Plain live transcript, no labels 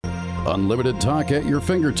Unlimited talk at your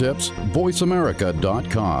fingertips.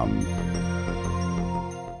 VoiceAmerica.com.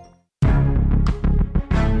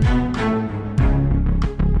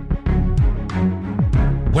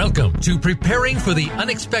 Welcome to Preparing for the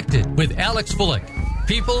Unexpected with Alex Fullick.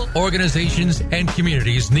 People, organizations, and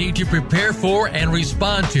communities need to prepare for and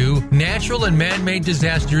respond to natural and man-made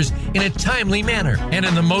disasters in a timely manner and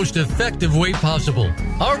in the most effective way possible.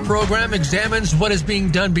 Our program examines what is being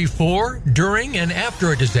done before, during, and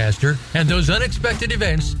after a disaster and those unexpected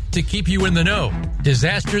events to keep you in the know.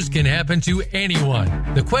 Disasters can happen to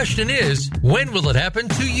anyone. The question is, when will it happen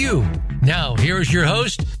to you? Now, here is your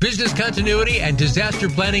host, business continuity and disaster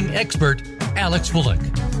planning expert, Alex Fullick.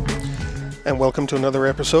 And welcome to another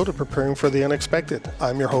episode of Preparing for the Unexpected.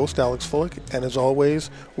 I'm your host, Alex Fullick, and as always,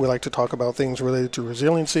 we like to talk about things related to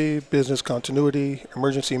resiliency, business continuity,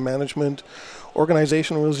 emergency management,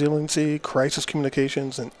 organizational resiliency, crisis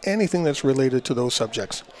communications, and anything that's related to those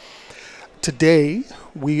subjects. Today,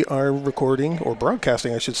 we are recording, or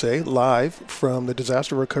broadcasting, I should say, live from the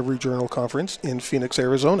Disaster Recovery Journal Conference in Phoenix,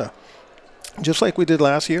 Arizona. Just like we did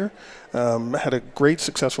last year, had a great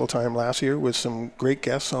successful time last year with some great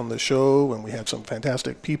guests on the show, and we had some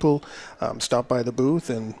fantastic people stop by the booth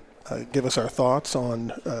and give us our thoughts on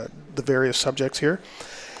the various subjects here.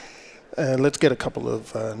 Let's get a couple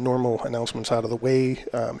of normal announcements out of the way.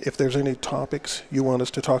 If there's any topics you want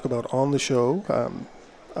us to talk about on the show,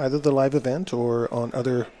 either the live event or on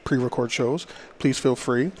other pre-record shows, please feel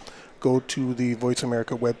free. Go to the Voice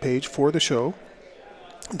America webpage for the show.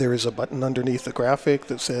 There is a button underneath the graphic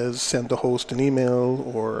that says send the host an email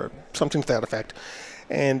or something to that effect.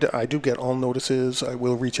 And I do get all notices. I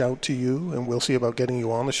will reach out to you and we'll see about getting you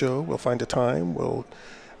on the show. We'll find a time. We'll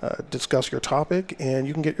discuss your topic and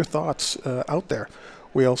you can get your thoughts out there.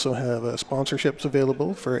 We also have sponsorships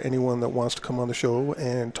available for anyone that wants to come on the show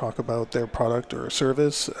and talk about their product or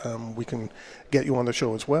service. We can get you on the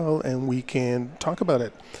show as well and we can talk about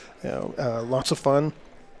it. Lots of fun.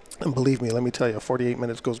 And believe me, let me tell you, 48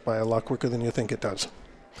 minutes goes by a lot quicker than you think it does.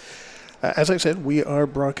 As I said, we are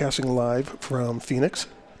broadcasting live from Phoenix,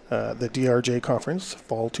 the DRJ conference,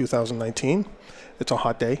 fall 2019. It's a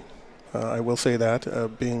hot day. I will say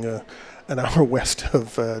that, being an hour west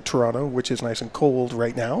of Toronto, which is nice and cold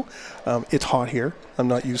right now. It's hot here. I'm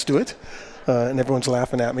not used to it. And everyone's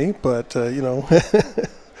laughing at me, but, the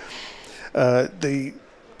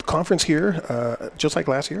conference here, just like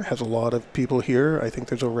last year, has a lot of people here. I think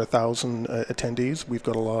there's over 1,000 attendees. We've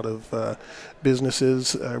got a lot of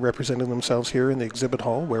businesses representing themselves here in the exhibit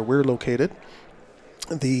hall where we're located.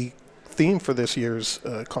 The theme for this year's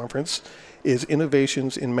conference is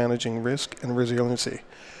Innovations in Managing Risk and Resiliency.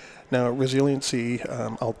 Now, resiliency,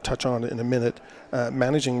 I'll touch on it in a minute.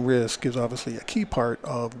 Managing risk is obviously a key part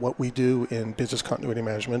of what we do in business continuity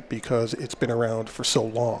management because it's been around for so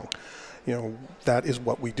long. That is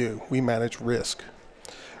what we do. We manage risk.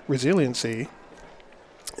 Resiliency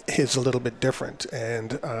is a little bit different,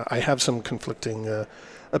 and I have some conflicting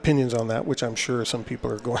opinions on that, which I'm sure some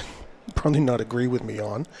people are going probably not agree with me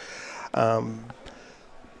on.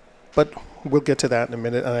 But we'll get to that in a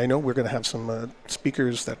minute. And I know we're going to have some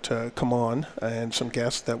speakers that come on and some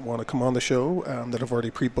guests that want to come on the show that have already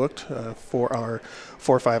pre-booked for our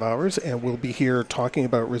 4 or 5 hours. And we'll be here talking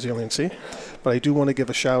about resiliency. But I do want to give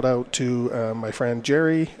a shout out to my friend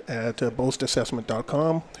Jerry at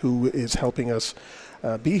boastassessment.com who is helping us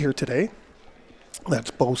be here today.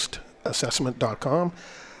 That's boastassessment.com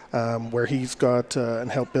where he's got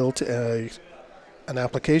and helped build an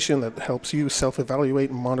application that helps you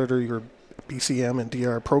self-evaluate and monitor your BCM and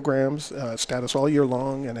DR programs, status all year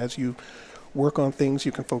long, and as you work on things,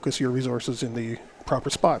 you can focus your resources in the proper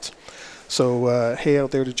spots. So hey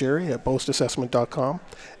out there to Jerry at boastassessment.com.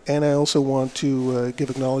 And I also want to give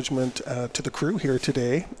acknowledgement to the crew here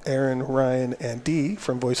today, Aaron, Ryan, and Dee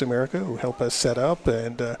from Voice America, who help us set up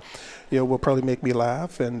and will probably make me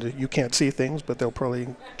laugh, and you can't see things, but they'll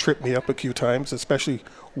probably trip me up a few times, especially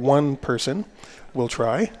one person will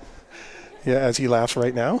try, as he laughs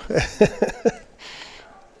right now.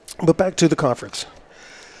 But back to the conference.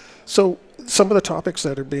 So some of the topics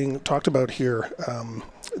that are being talked about here,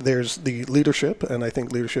 there's the leadership, and I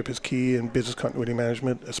think leadership is key in business continuity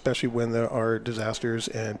management, especially when there are disasters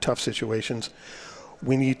and tough situations.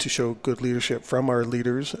 We need to show good leadership from our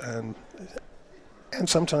leaders, and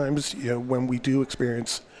sometimes, when we do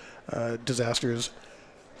experience disasters,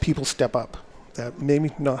 people step up that maybe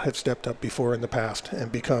not have stepped up before in the past and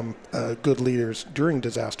become good leaders during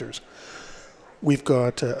disasters. We've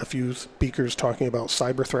got a few speakers talking about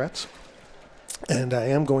cyber threats, and I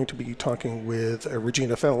am going to be talking with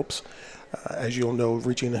Regina Phelps. As you'll know,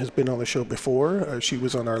 Regina has been on the show before. She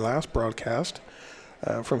was on our last broadcast.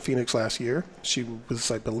 from Phoenix last year. She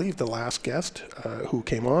was, I believe, the last guest who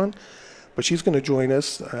came on, but she's going to join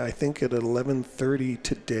us, I think, at 11:30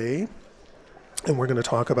 today, and we're going to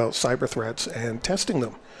talk about cyber threats and testing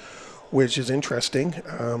them, which is interesting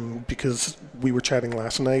because we were chatting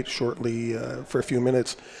last night shortly for a few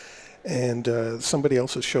minutes, and somebody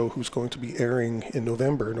else's show who's going to be airing in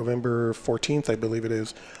November 14th, I believe it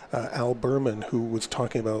is, Al Berman, who was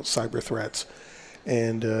talking about cyber threats.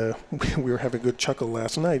 And we were having a good chuckle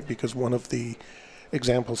last night because one of the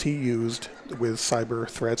examples he used with cyber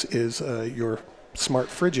threats is your smart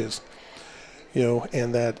fridges,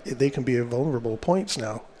 and that they can be at vulnerable points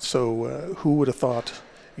now. So who would have thought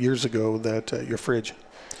years ago that your fridge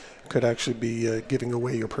could actually be giving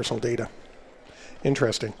away your personal data?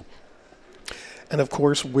 Interesting. And of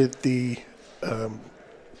course, with the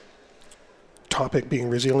topic being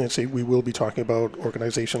resiliency, we will be talking about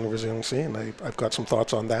organizational resiliency, and I've got some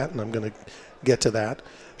thoughts on that, and I'm going to get to that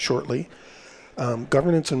shortly.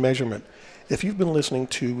 Governance and measurement. If you've been listening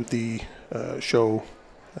to the show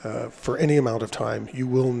for any amount of time, you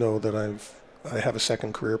will know that I have a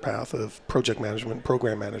second career path of project management,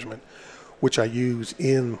 program management, which I use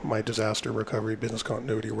in my disaster recovery business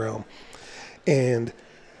continuity realm. And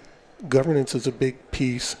governance is a big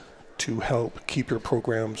piece to help keep your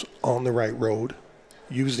programs on the right road,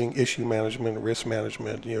 using issue management, risk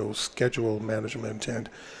management, schedule management, and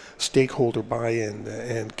stakeholder buy-in,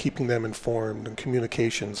 and keeping them informed, and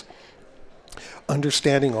communications.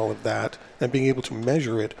 Understanding all of that and being able to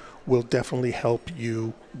measure it will definitely help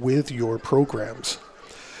you with your programs.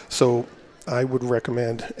 So I would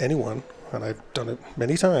recommend anyone, and I've done it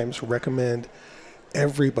many times, recommend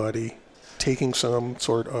everybody taking some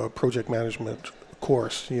sort of project management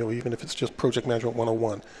course, even if it's just Project Management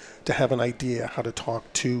 101, to have an idea how to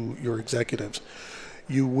talk to your executives.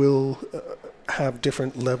 You will have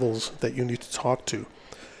different levels that you need to talk to.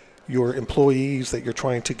 Your employees that you're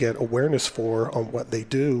trying to get awareness for on what they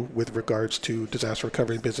do with regards to disaster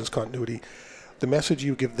recovery and business continuity, the message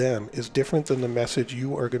you give them is different than the message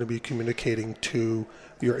you are going to be communicating to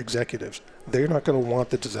your executives. They're not going to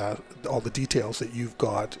want all the details that you've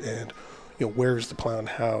got, and where is the plan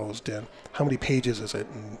housed, and how many pages is it,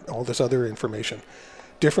 and all this other information.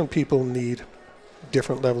 Different people need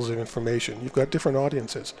different levels of information. You've got different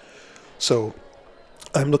audiences. So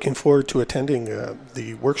I'm looking forward to attending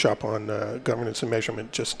the workshop on governance and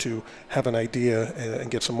measurement, just to have an idea and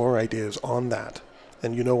get some more ideas on that.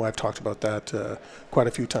 And I've talked about that quite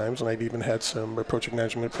a few times, and I've even had some project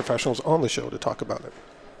management professionals on the show to talk about it.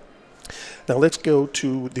 Now let's go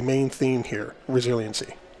to the main theme here,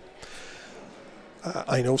 resiliency.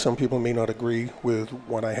 I know some people may not agree with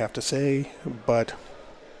what I have to say, but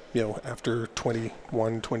after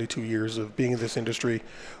 21, 22 years of being in this industry,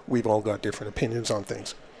 we've all got different opinions on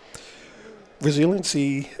things.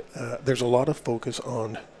 Resiliency, there's a lot of focus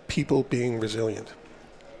on people being resilient.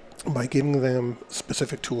 By giving them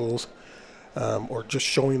specific tools or just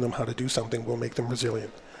showing them how to do something will make them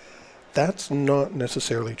resilient. That's not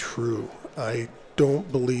necessarily true. I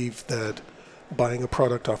don't believe that buying a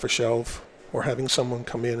product off a shelf or having someone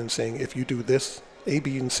come in and saying, if you do this, A,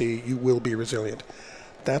 B, and C, you will be resilient.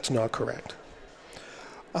 That's not correct.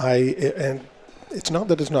 And it's not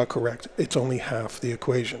that it's not correct, it's only half the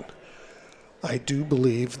equation. I do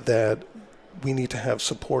believe that we need to have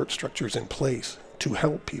support structures in place to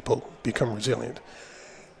help people become resilient.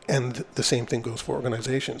 And the same thing goes for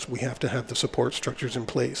organizations. We have to have the support structures in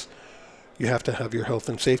place. You have to have your health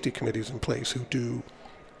and safety committees in place who do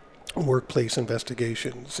workplace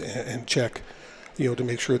investigations and check, to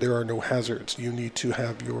make sure there are no hazards. You need to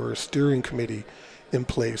have your steering committee in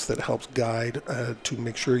place that helps guide to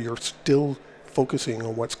make sure you're still focusing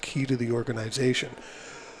on what's key to the organization.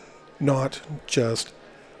 Not just,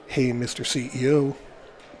 hey, Mr. CEO,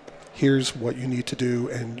 here's what you need to do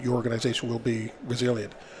and your organization will be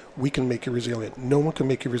resilient. We can make you resilient. No one can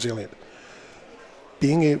make you resilient.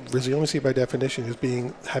 Resiliency by definition is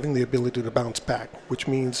having the ability to bounce back, which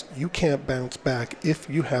means you can't bounce back if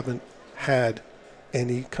you haven't had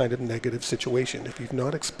any kind of negative situation. If you've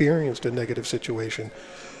not experienced a negative situation,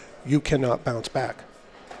 you cannot bounce back.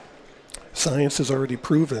 Science has already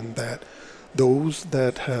proven that those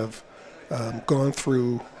that have gone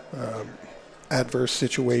through adverse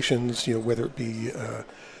situations, whether it be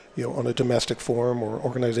on a domestic forum or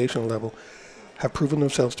organizational level, have proven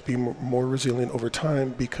themselves to be more resilient over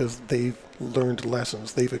time because they've learned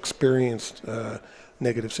lessons. They've experienced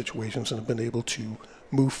negative situations and have been able to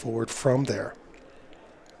move forward from there.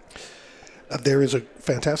 There is a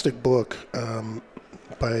fantastic book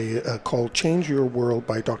called Change Your World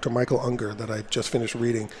by Dr. Michael Unger that I just finished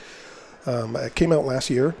reading. It came out last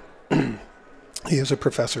year. He is a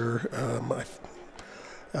professor.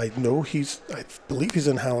 I believe he's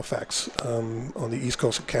in Halifax on the east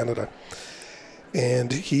coast of Canada.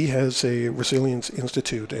 And he has a resilience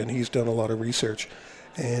institute, and he's done a lot of research.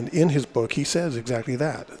 And in his book, he says exactly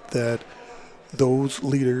that those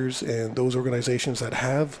leaders and those organizations that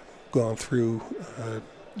have gone through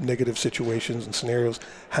negative situations and scenarios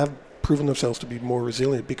have proven themselves to be more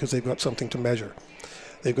resilient because they've got something to measure.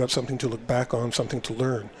 They've got something to look back on, something to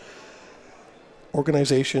learn.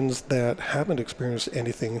 Organizations that haven't experienced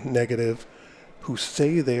anything negative, who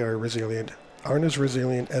say they are resilient, aren't as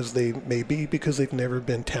resilient as they may be because they've never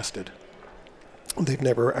been tested. They've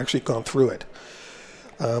never actually gone through it.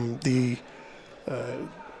 The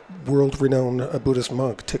world-renowned Buddhist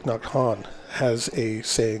monk Thich Nhat Hanh has a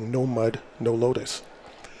saying, "No mud, no lotus."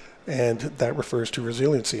 And that refers to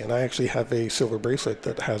resiliency. And I actually have a silver bracelet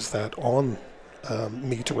that has that on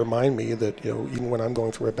me to remind me that, even when I'm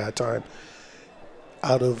going through a bad time,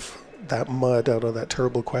 out of that mud, out of that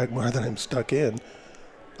terrible quagmire that I'm stuck in,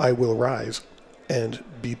 I will rise and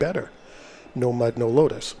be better. No mud, no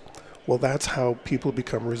lotus. Well, that's how people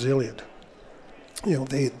become resilient.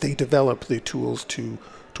 They develop the tools to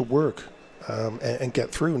work and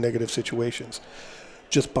get through negative situations.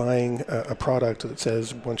 Just buying a product that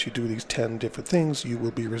says once you do these 10 different things, you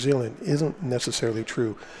will be resilient isn't necessarily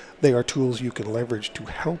true. They are tools you can leverage to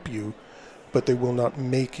help you, but they will not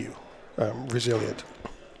make you resilient.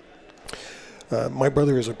 My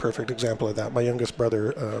brother is a perfect example of that. My youngest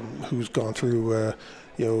brother, who's gone through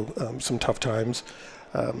some tough times,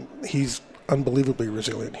 he's unbelievably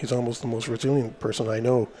resilient. He's almost the most resilient person I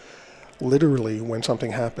know. Literally, when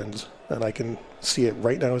something happens, and I can see it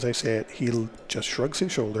right now as I say it, he just shrugs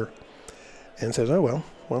his shoulder and says, "Oh,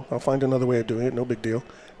 well, I'll find another way of doing it, no big deal,"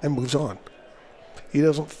 and moves on. He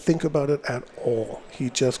doesn't think about it at all.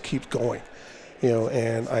 He just keeps going,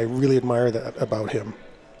 and I really admire that about him.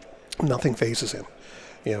 Nothing phases him,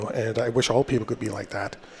 and I wish all people could be like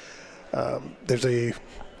that. There's a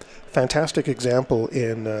fantastic example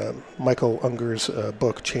in Michael Unger's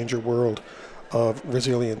book, Change Your World, of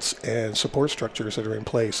resilience and support structures that are in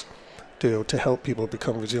place to help people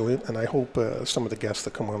become resilient. And I hope some of the guests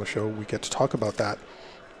that come on the show, we get to talk about that,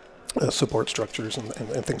 support structures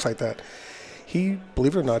and things like that. He,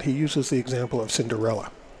 believe it or not, he uses the example of Cinderella.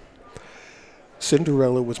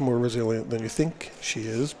 Cinderella was more resilient than you think she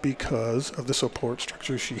is because of the support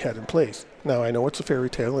structures she had in place. Now, I know it's a fairy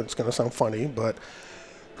tale and it's going to sound funny, but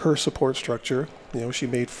her support structure, she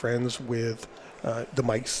made friends with the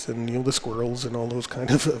mice and the squirrels and all those kind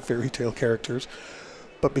of fairy tale characters.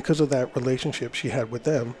 But because of that relationship she had with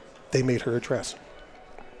them, they made her a dress.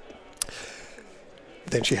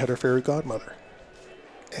 Then she had her fairy godmother.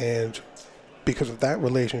 And because of that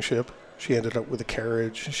relationship, she ended up with a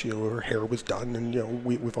carriage. Her hair was done, and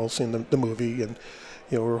we've all seen the movie, and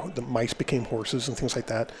the mice became horses and things like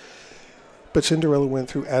that. But Cinderella went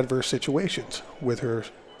through adverse situations with her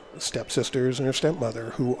stepsisters and her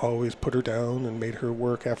stepmother, who always put her down and made her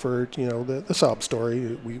work effort. The sob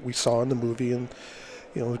story we saw in the movie and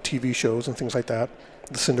TV shows and things like that.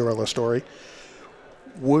 The Cinderella story.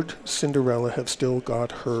 Would Cinderella have still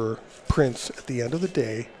got her prince at the end of the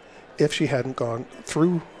day if she hadn't gone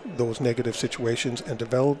through those negative situations and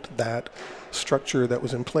developed that structure that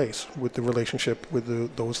was in place with the relationship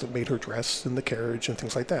with those that made her dress and the carriage and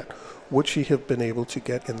things like that? Would she have been able to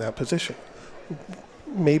get in that position?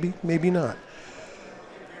 Maybe, maybe not.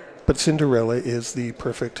 But Cinderella is the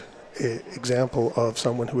perfect example of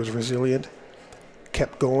someone who is resilient,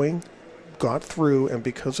 kept going, got through, and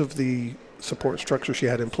because of the support structure she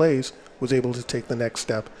had in place, was able to take the next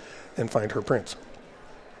step and find her prince.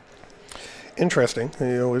 Interesting.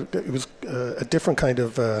 It was a different kind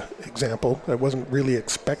of example. I wasn't really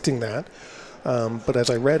expecting that. But as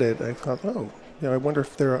I read it, I thought, I wonder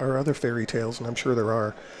if there are other fairy tales, and I'm sure there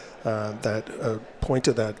are, that point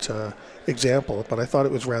to that example, but I thought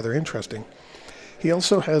it was rather interesting. He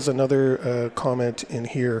also has another comment in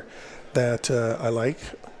here that I like,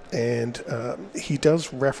 and he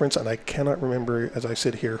does reference, and I cannot remember as I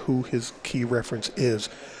sit here who his key reference is.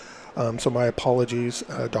 So my apologies,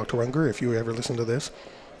 Dr. Unger, if you ever listen to this.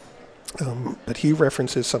 But he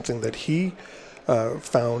references something that he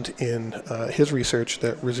found in his research,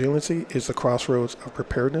 that resiliency is the crossroads of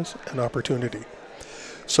preparedness and opportunity.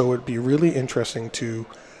 So it'd be really interesting to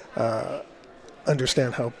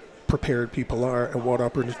understand how prepared people are and what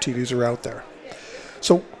opportunities are out there.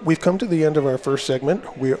 So we've come to the end of our first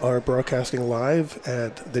segment. We are broadcasting live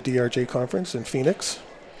at the DRJ conference in Phoenix.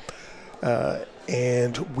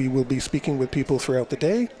 And we will be speaking with people throughout the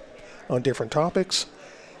day on different topics.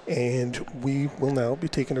 And we will now be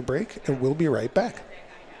taking a break, and we'll be right back.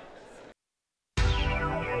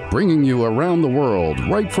 bringing you around the world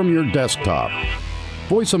right from your desktop.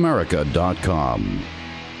 VoiceAmerica.com.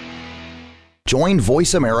 Join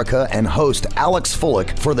Voice America and host Alex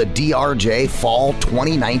Fullick for the DRJ Fall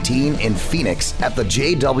 2019 in Phoenix at the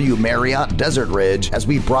JW Marriott Desert Ridge as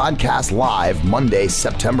we broadcast live Monday,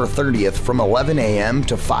 September 30th from 11 a.m.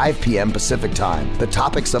 to 5 p.m. Pacific Time. The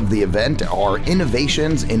topics of the event are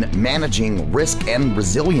innovations in managing risk and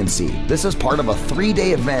resiliency. This is part of a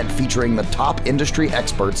 3-day event featuring the top industry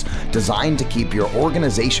experts designed to keep your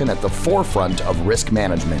organization at the forefront of risk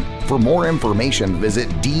management. For more information, visit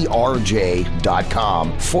drj.com/fall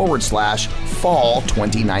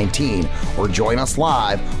 2019 or join us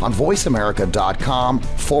live on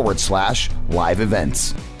voiceamerica.com/live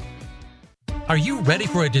events. Are you ready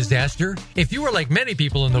for a disaster? If you are like many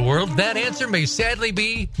people in the world, that answer may sadly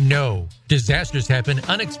be no. Disasters happen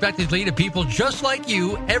unexpectedly to people just like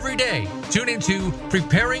you every day. Tune into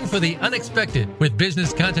Preparing for the Unexpected with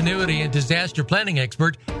business continuity and disaster planning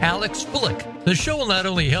expert Alex Fullick. The show will not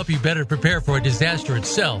only help you better prepare for a disaster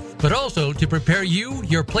itself, but also to prepare you,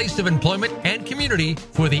 your place of employment, and community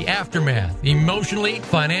for the aftermath, emotionally,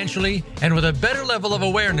 financially, and with a better level of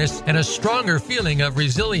awareness and a stronger feeling of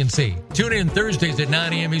resiliency. Tune in Thursdays at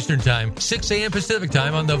 9 a.m. Eastern Time, 6 a.m. Pacific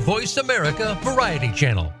Time on the Voice America Variety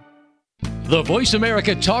Channel. The Voice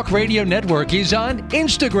America Talk Radio Network is on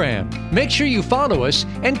Instagram. Make sure you follow us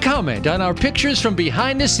and comment on our pictures from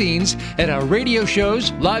behind the scenes at our radio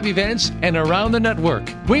shows, live events, and around the network.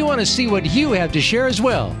 We want to see what you have to share as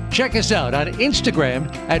well. Check us out on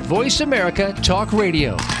Instagram at Voice America Talk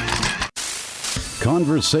Radio.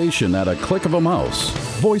 Conversation at a click of a mouse.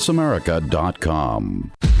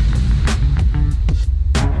 VoiceAmerica.com.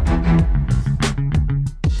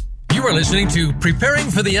 You are listening to Preparing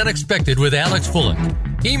for the Unexpected with Alex Fullick.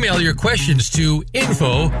 Email your questions to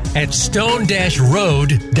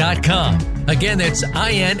info@stone-road.com. Again, that's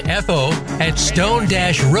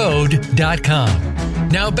info@stone-road.com.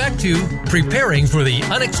 Now back to Preparing for the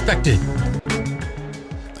Unexpected.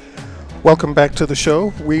 Welcome back to the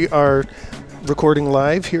show. We are recording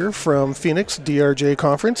live here from Phoenix DRJ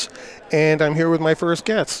Conference, and I'm here with my first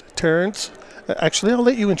guest, Terrence. Actually, I'll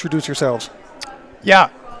let you introduce yourselves. Yeah.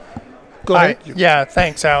 Go ahead.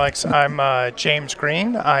 Thanks, Alex. I'm James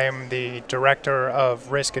Green. I am the Director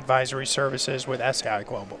of Risk Advisory Services with SAI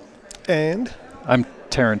Global. And? I'm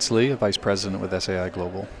Terrence Lee, Vice President with SAI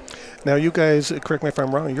Global. Now, you guys, correct me if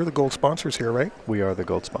I'm wrong, you're the gold sponsors here, right? We are the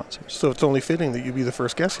gold sponsors. So it's only fitting that you be the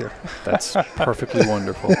first guest here. That's perfectly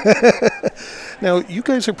wonderful. Now, you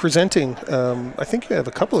guys are presenting, I think you have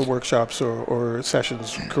a couple of workshops or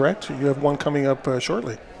sessions, correct? You have one coming up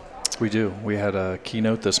shortly. We do. We had a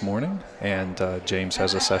keynote this morning, and James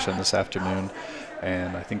has a session this afternoon,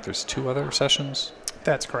 and I think there's 2 other sessions.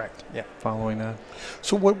 That's correct, yeah. Following that.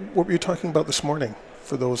 So what were you talking about this morning,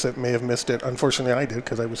 for those that may have missed it? Unfortunately, I did,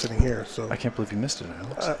 because I was sitting here. So I can't believe you missed it,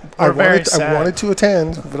 Alex. I wanted to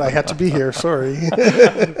attend, but I had to be here. Sorry.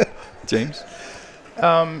 James?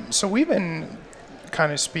 So we've been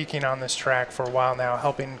kind of speaking on this track for a while now,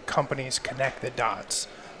 helping companies connect the dots.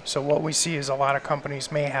 So what we see is a lot of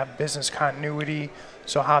companies may have business continuity,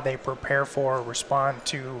 so how they prepare for or respond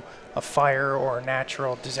to a fire or a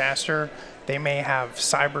natural disaster. They may have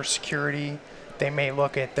cybersecurity. They may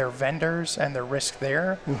look at their vendors and the risk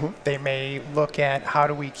there. Mm-hmm. They may look at how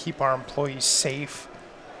do we keep our employees safe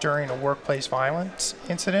during a workplace violence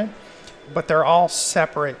incident. But they're all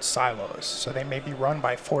separate silos. So they may be run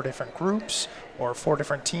by 4 different groups or 4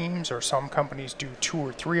 different teams, or some companies do 2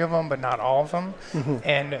 or 3 of them, but not all of them. Mm-hmm.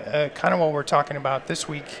 And kind of what we're talking about this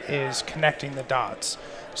week is connecting the dots.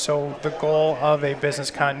 So the goal of a business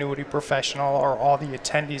continuity professional or all the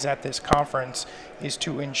attendees at this conference is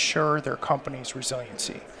to ensure their company's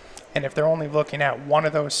resiliency. And if they're only looking at one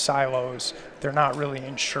of those silos, they're not really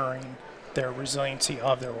ensuring their resiliency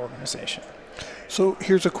of their organization. So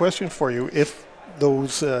here's a question for you. If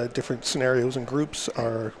those different scenarios and groups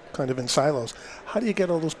are kind of in silos, how do you get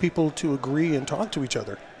all those people to agree and talk to each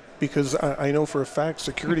other? Because I know for a fact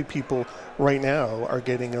security people right now are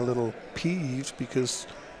getting a little peeved because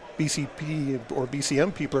BCP or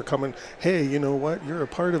BCM people are coming, hey, you know what, you're a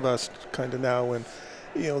part of us kind of now, and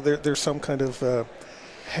you know there's some kind of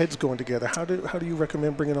heads going together. How do you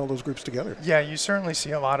recommend bringing all those groups together? Yeah, you certainly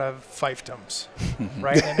see a lot of fiefdoms,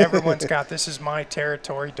 right? And everyone's got, this is my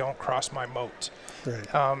territory, don't cross my moat. Right.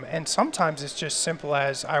 And sometimes it's just simple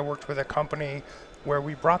as I worked with a company where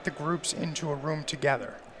we brought the groups into a room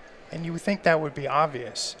together. And you would think that would be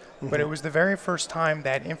obvious, but it was the very first time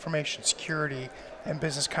that information security and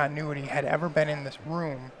business continuity had ever been in this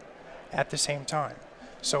room at the same time.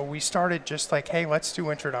 So we started just like, hey, let's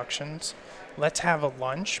do introductions. Let's have a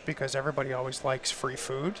lunch because everybody always likes free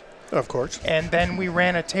food. Of course. And then we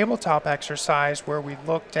ran a tabletop exercise where we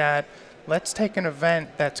looked at, let's take an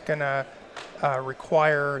event that's going to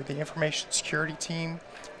require the information security team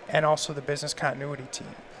and also the business continuity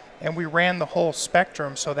team. And we ran the whole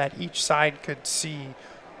spectrum so that each side could see,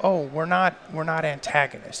 oh, we're not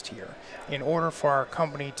antagonists here. In order for our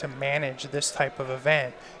company to manage this type of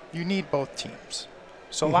event, you need both teams.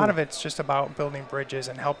 So a lot of it's just about building bridges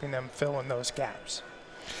and helping them fill in those gaps.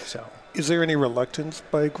 So, is there any reluctance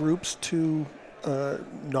by groups to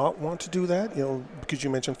not want to do that? Because you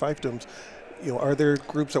mentioned fiefdoms. Are there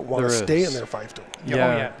groups that want to stay in their fiefdom?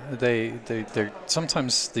 Yeah, they're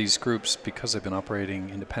sometimes these groups, because they've been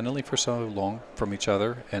operating independently for so long from each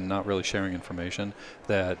other and not really sharing information,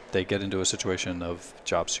 that they get into a situation of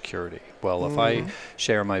job security. Well, if I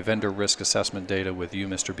share my vendor risk assessment data with you,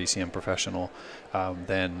 Mr. BCM professional,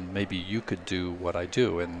 then maybe you could do what I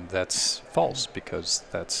do, and that's false because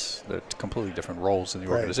they're completely different roles in the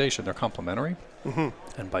organization. They're complementary.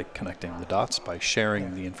 And by connecting the dots, by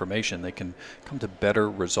sharing the information, they can come to better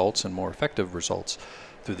results and more effective results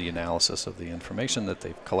through the analysis of the information that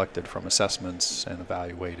they've collected from assessments and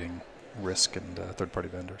evaluating risk and third-party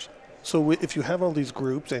vendors. So if you have all these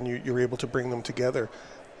groups and you're able to bring them together,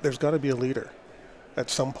 there's got to be a leader at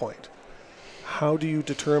some point. How do you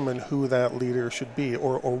determine who that leader should be,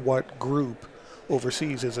 or what group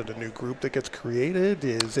overseas? Is it a new group that gets created?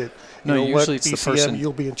 Is it usually it's BCM, the person.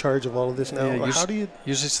 You'll be in charge of all of this now. How do you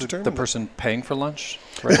usually it's determine the person paying for lunch,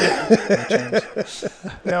 right?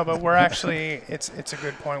 no, but we're actually it's a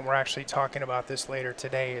good point. We're actually talking about this later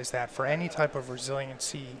today. Is that for any type of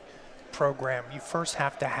resiliency program, you first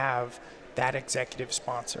have to have that executive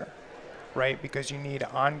sponsor, right? Because you need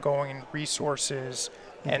ongoing resources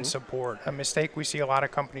and support. A mistake we see a lot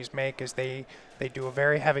of companies make is they do a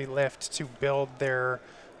very heavy lift to build their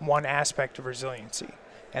one aspect of resiliency.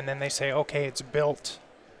 And then they say, okay, it's built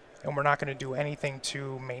and we're not going to do anything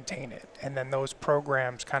to maintain it. And then those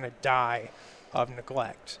programs kind of die of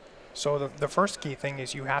neglect. So the first key thing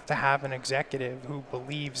is you have to have an executive who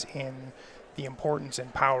believes in the importance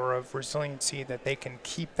and power of resiliency, that they can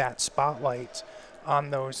keep that spotlight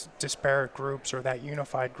on those disparate groups or that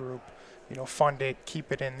unified group, fund it, keep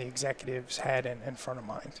it in the executive's head and front of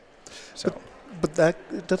mind. So, but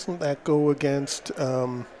that doesn't that go against?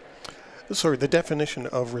 The definition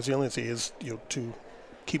of resiliency is to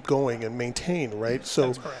keep going and maintain, right? So,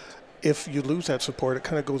 that's correct. If you lose that support, it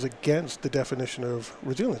kind of goes against the definition of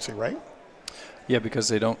resiliency, right? Yeah, because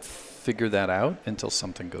they don't figure that out until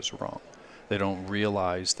something goes wrong. They don't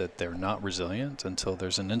realize that they're not resilient until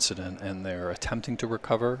there's an incident and they're attempting to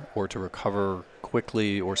recover, or to recover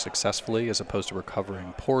quickly or successfully, as opposed to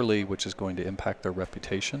recovering poorly, which is going to impact their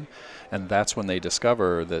reputation. And that's when they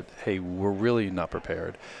discover that, hey, we're really not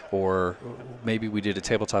prepared. Or maybe we did a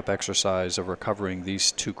tabletop exercise of recovering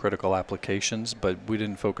these two critical applications, but we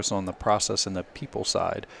didn't focus on the process and the people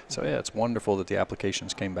side. So yeah, it's wonderful that the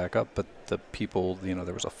applications came back up, but the people,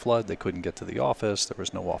 there was a flood, they couldn't get to the office, there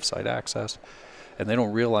was no off-site access. And they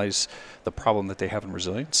don't realize the problem that they have in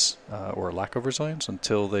resilience or lack of resilience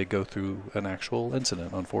until they go through an actual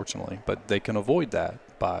incident, unfortunately. But they can avoid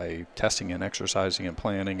that by testing and exercising and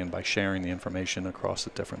planning, and by sharing the information across the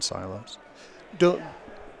different silos.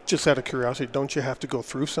 Just out of curiosity, don't you have to go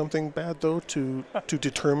through something bad, though, to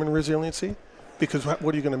determine resiliency? Because what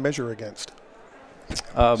are you going to measure against?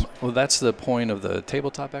 Well, that's the point of the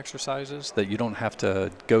tabletop exercises, that you don't have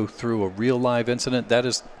to go through a real live incident. That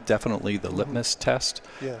is definitely the litmus test,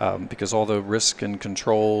 because all the risk and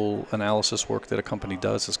control analysis work that a company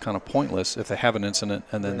does is kind of pointless if they have an incident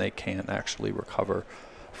and then they can't actually recover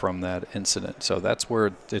from that incident. So that's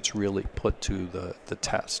where it's really put to the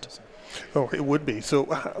test. Oh, it would be. So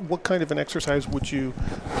what kind of an exercise would you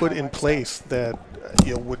put in place that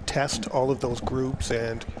would test all of those groups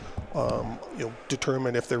and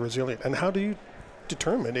determine if they're resilient? And how do you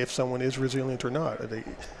determine if someone is resilient or not? Do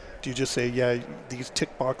you just say, these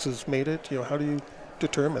tick boxes made it? How do you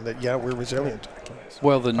determine that, we're resilient?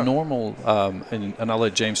 Well, the normal, and I'll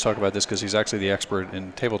let James talk about this because he's actually the expert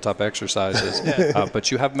in tabletop exercises, but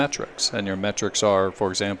you have metrics, and your metrics are, for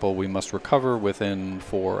example, we must recover within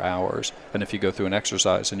 4 hours. And if you go through an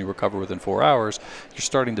exercise and you recover within 4 hours, you're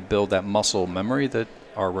starting to build that muscle memory that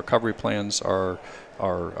our recovery plans are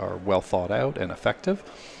well thought out and effective.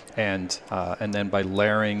 And then by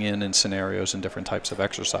layering in scenarios and different types of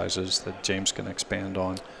exercises that James can expand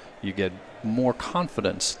on, you get more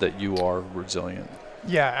confidence that you are resilient.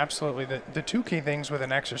 Yeah, absolutely. The two key things with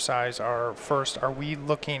an exercise are, first, are we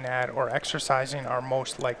looking at or exercising our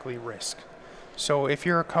most likely risk? So if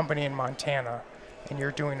you're a company in Montana and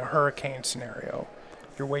you're doing a hurricane scenario,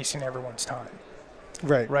 you're wasting everyone's time.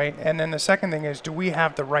 Right. And then the second thing is, do we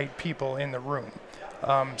have the right people in the room?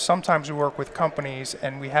 Sometimes we work with companies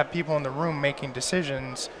and we have people in the room making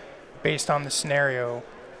decisions based on the scenario,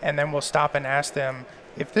 and then we'll stop and ask them,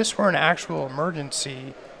 if this were an actual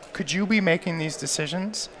emergency, could you be making these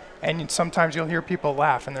decisions? And sometimes you'll hear people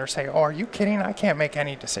laugh and they'll say, oh, are you kidding? I can't make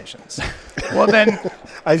any decisions. Well, then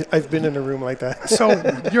I've been in a room like that. So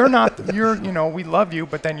we love you,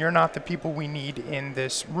 but then you're not the people we need in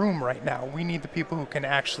this room right now. We need the people who can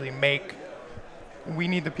actually make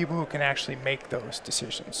those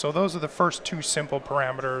decisions. So those are the first two simple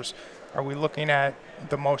parameters. Are we looking at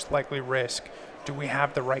the most likely risk? Do we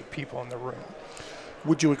have the right people in the room?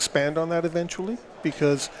 Would you expand on that eventually?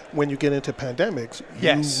 Because when you get into pandemics,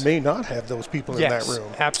 Yes. you may not have those people in that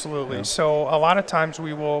room. Absolutely. Yeah. So a lot of times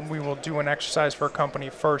we will do an exercise for a company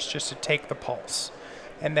first just to take the pulse.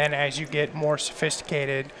 And then as you get more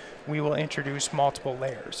sophisticated, we will introduce multiple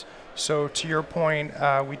layers. So to your point,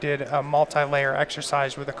 we did a multi-layer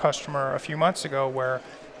exercise with a customer a few months ago where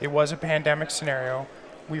it was a pandemic scenario.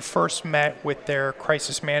 We first met with their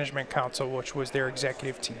crisis management council, which was their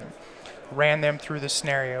executive team, ran them through the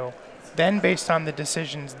scenario. Then based on the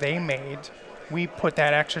decisions they made, we put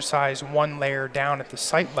that exercise one layer down at the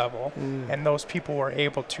site level, and those people were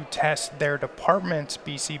able to test their department's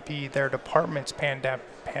BCP, their department's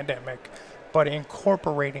pandemic, but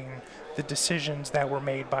incorporating the decisions that were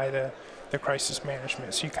made by the crisis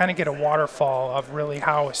management. So you kind of get a waterfall of really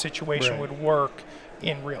how a situation would work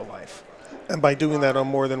in real life. And by doing that on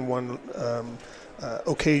more than one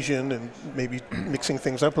occasion and maybe mixing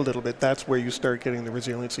things up a little bit, that's where you start getting the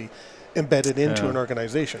resiliency embedded into an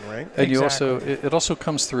organization, right? And you also, it also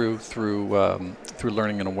comes through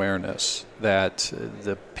learning and awareness that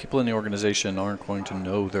the people in the organization aren't going to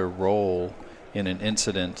know their role in an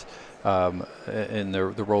incident, in their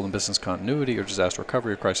role in business continuity or disaster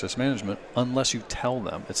recovery or crisis management, unless you tell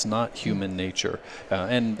them. It's not human nature.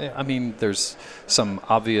 I mean, there's some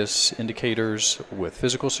obvious indicators with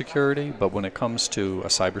physical security, but when it comes to a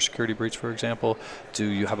cybersecurity breach, for example, do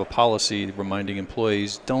you have a policy reminding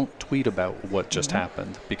employees, don't tweet about what just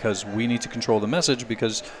happened, because we need to control the message,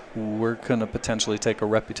 because we're going to potentially take a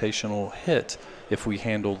reputational hit if we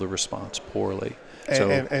handle the response poorly.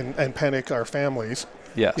 And panic our families.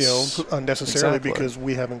 Yes. Unnecessarily because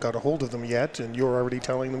we haven't got a hold of them yet, and you're already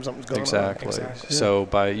telling them something's going on. Exactly.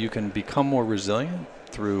 So you can become more resilient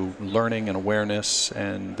through learning and awareness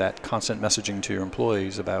and that constant messaging to your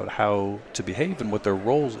employees about how to behave and what their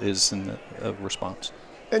role is in the response.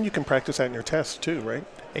 And you can practice that in your tests too, right?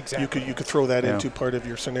 Exactly. You could throw that into part of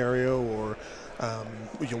your scenario or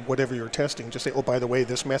whatever you're testing. Just say, oh, by the way,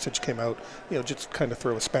 this message came out. Just kind of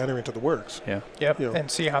throw a spanner into the works. Yeah. Yep. And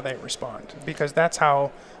see how they respond, because that's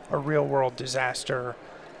how a real-world disaster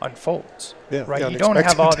unfolds. Yeah. Right. You don't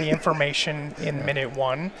have all the information in minute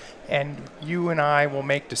one, and you and I will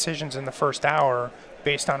make decisions in the first hour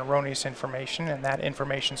based on erroneous information, and that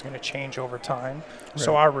information is going to change over time. Right.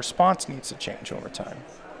 So our response needs to change over time.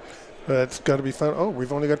 That's got to be fun. Oh,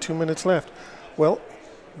 we've only got 2 minutes left. Well,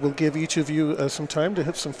 we'll give each of you some time to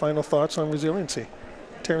hit some final thoughts on resiliency.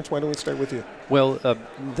 Terrence, why don't we start with you? Well,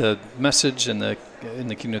 the message in the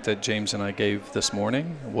keynote that James and I gave this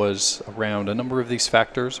morning was around a number of these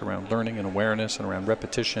factors, around learning and awareness and around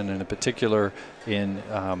repetition, and in particular in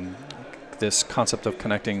this concept of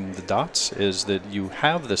connecting the dots, is that you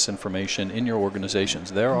have this information in your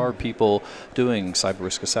organizations. There are people doing cyber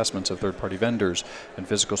risk assessments of third-party vendors and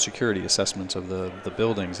physical security assessments of the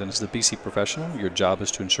buildings. And as the BC professional, your job is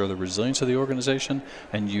to ensure the resilience of the organization,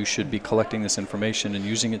 and you should be collecting this information and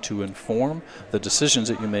using it to inform the decisions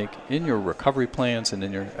that you make in your recovery plans and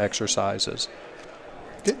in your exercises.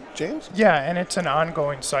 James? Yeah, and it's an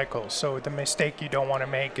ongoing cycle. So the mistake you don't want to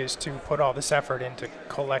make is to put all this effort into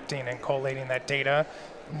collecting and collating that data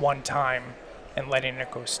one time and letting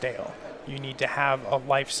it go stale. You need to have a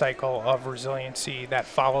life cycle of resiliency that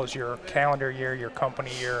follows your calendar year, your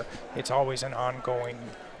company year. It's always an ongoing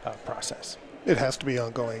process. It has to be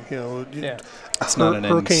ongoing. It's not an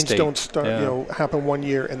hurricanes end state. Don't start. Happen one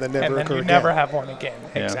year and then never occur again. And then you never have one again.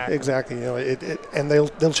 Yeah. Exactly. And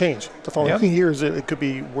they'll change. The following years, it could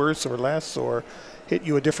be worse or less, or hit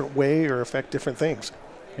you a different way, or affect different things.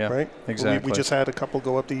 Yeah. Right. Exactly. We just had a couple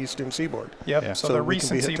go up the eastern seaboard. Yep. Yeah. So the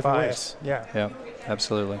recency bias. Yeah. Yeah.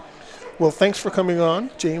 Absolutely. Well, thanks for coming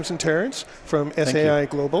on, James and Terrence from SAI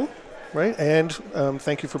Global. Right, and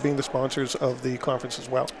thank you for being the sponsors of the conference as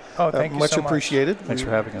well. Oh, thank you much so much. Appreciated. Thanks for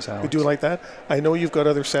having us, Alex. We do like that. I know you've got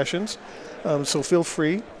other sessions, so feel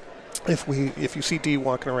free if you see Dee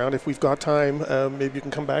walking around, if we've got time, maybe you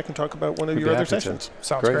can come back and talk about one of your other sessions.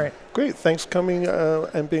 Sounds great. Great. Thanks for coming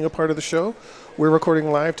and being a part of the show. We're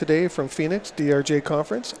recording live today from Phoenix DRJ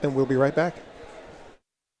Conference, and we'll be right back.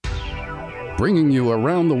 Bringing you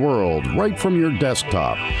around the world right from your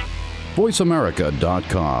desktop.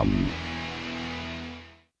 VoiceAmerica.com.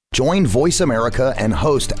 Join Voice America and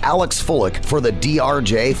host Alex Fullick for the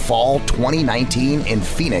DRJ Fall 2019 in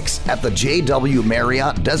Phoenix at the JW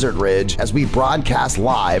Marriott Desert Ridge as we broadcast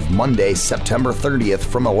live Monday, September 30th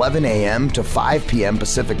from 11 a.m. to 5 p.m.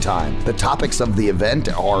 Pacific Time. The topics of the event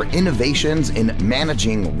are innovations in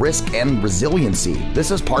managing risk and resiliency.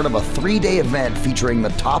 This is part of a 3-day event featuring the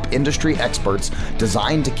top industry experts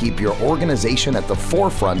designed to keep your organization at the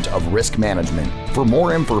forefront of risk management. For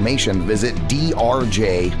more information, visit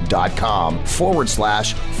drj.com/fall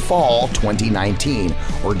 2019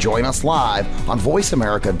 or join us live on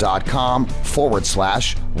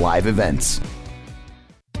voiceamerica.com/live events.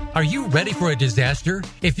 Are you ready for a disaster?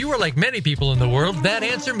 If you are like many people in the world, that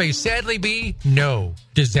answer may sadly be no.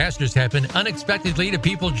 Disasters happen unexpectedly to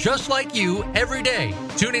people just like you every day.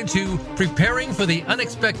 Tune into Preparing for the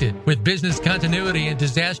Unexpected with business continuity and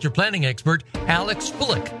disaster planning expert Alex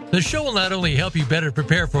Fullick. The show will not only help you better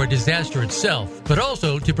prepare for a disaster itself, but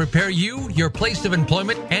also to prepare you, your place of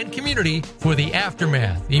employment, and community for the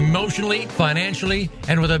aftermath, emotionally, financially,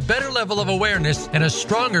 and with a better level of awareness and a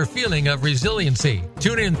stronger feeling of resiliency.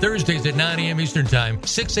 Tune in Thursdays at 9 a.m. Eastern Time,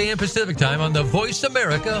 6 a.m. Pacific Time on the Voice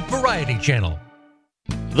America Variety Channel.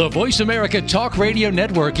 The Voice America Talk Radio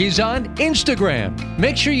Network is on Instagram.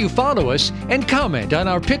 Make sure you follow us and comment on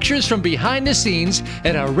our pictures from behind the scenes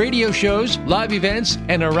at our radio shows, live events,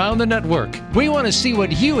 and around the network. We want to see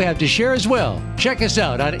what you have to share as well. Check us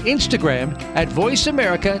out on Instagram at Voice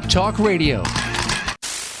America Talk Radio.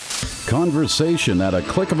 Conversation at a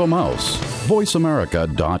click of a mouse.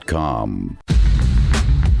 VoiceAmerica.com.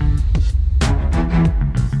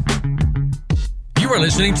 You are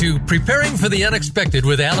listening to Preparing for the Unexpected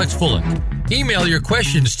with Alex Fullick. Email your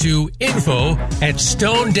questions to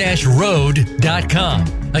info@stone-road.com.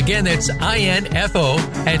 Again, that's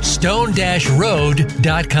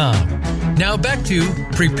info@stone-road.com. Now back to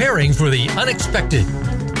Preparing for the Unexpected.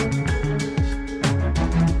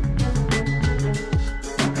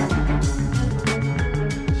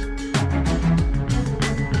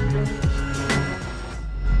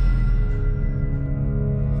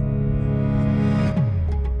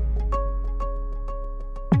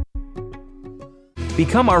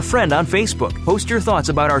 Become our friend on Facebook. Post your thoughts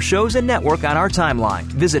about our shows and network on our timeline.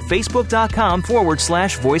 Visit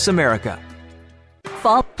facebook.com/Voice America.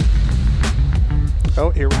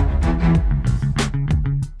 Here we go.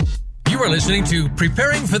 You are listening to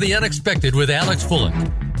Preparing for the Unexpected with Alex Fullick.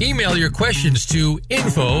 Email your questions to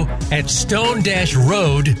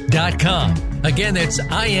info@stone-road.com. Again, that's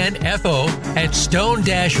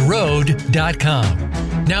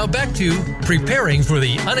info@stone-road.com. Now back to Preparing for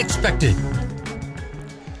the Unexpected.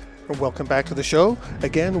 Welcome back to the show.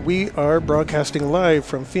 Again, we are broadcasting live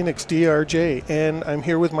from Phoenix DRJ, and I'm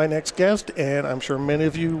here with my next guest, and I'm sure many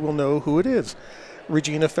of you will know who it is.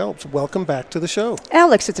 Regina Phelps, welcome back to the show.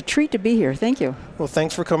 Alex, it's a treat to be here. Thank you. Well,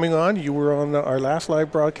 thanks for coming on. You were on our last live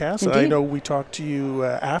broadcast, Indeed. and I know we talked to you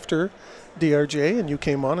after DRJ, and you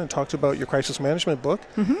came on and talked about your crisis management book.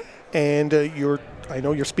 Mm-hmm. And I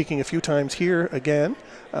know you're speaking a few times here again,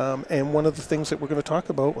 and one of the things that we're going to talk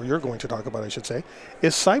about, or you're going to talk about, I should say,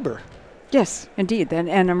 is cyber. Yes, indeed.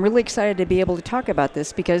 And I'm really excited to be able to talk about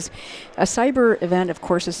this because a cyber event, of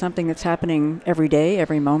course, is something that's happening every day,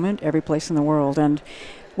 every moment, every place in the world. And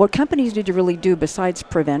what companies need to really do besides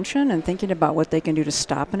prevention and thinking about what they can do to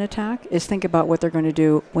stop an attack is think about what they're going to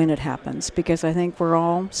do when it happens. Because I think we're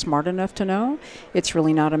all smart enough to know it's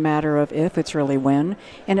really not a matter of if, it's really when.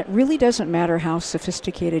 And it really doesn't matter how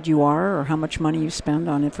sophisticated you are or how much money you spend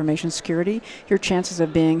on information security. Your chances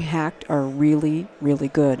of being hacked are really, really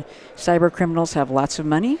good. Cyber criminals have lots of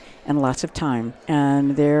money and lots of time,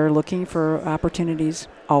 and they're looking for opportunities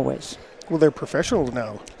always. Well, they're professionals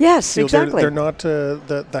now. Yes, exactly. They're not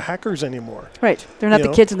the hackers anymore. Right. They're not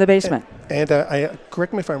the kids in the basement. And I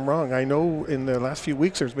correct me if I'm wrong. I know in the last few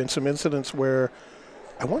weeks there's been some incidents where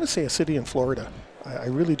I want to say a city in Florida, I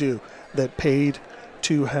really do, that paid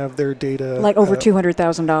to have their data like over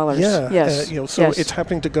 $200,000. Yeah. Yes. It's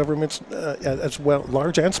happening to governments as well,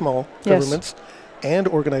 large and small governments. And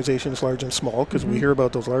organizations large and small, because we hear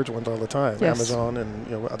about those large ones all the time, yes. Amazon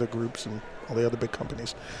and other groups and all the other big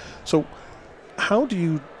companies. So how do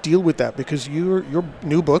you deal with that? Because your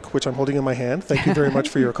new book, which I'm holding in my hand, thank you very much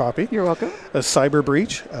for your copy. You're welcome. A Cyber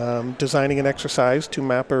Breach, Designing an Exercise to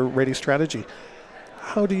Map a Ready Strategy.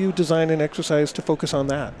 how do you design an exercise to focus on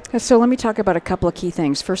that? So let me talk about a couple of key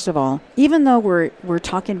things. First of all, even though we're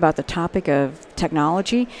talking about the topic of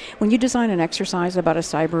technology, when you design an exercise about a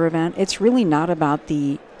cyber event, it's really not about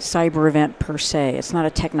the cyber event per se. It's not a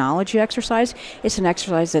technology exercise. It's an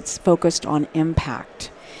exercise that's focused on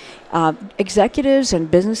impact. Executives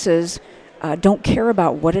and businesses don't care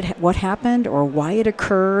about what happened or why it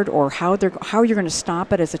occurred or how you're going to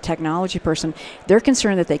stop it as a technology person. They're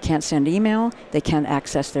concerned that they can't send email, they can't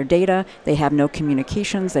access their data, they have no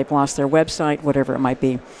communications, they've lost their website, whatever it might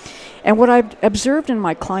be. And what I've observed in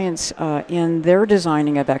my clients in their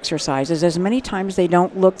designing of exercises is many times they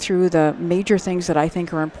don't look through the major things that I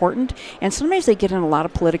think are important, and sometimes they get in a lot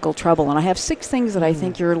of political trouble. And I have 6 things that I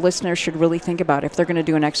think your listeners should really think about if they're going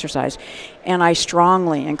to do an exercise. And I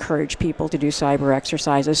strongly encourage people to do cyber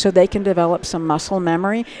exercises so they can develop some muscle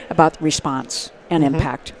memory about response and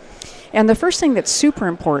impact. And the first thing that's super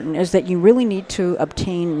important is that you really need to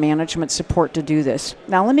obtain management support to do this.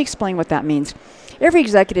 Now, let me explain what that means. Every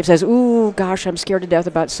executive says, ooh, gosh, I'm scared to death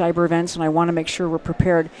about cyber events and I want to make sure we're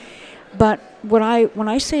prepared. But when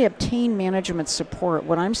I say obtain management support,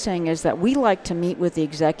 what I'm saying is that we like to meet with the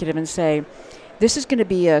executive and say, this is going to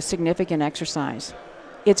be a significant exercise.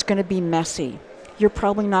 It's going to be messy. You're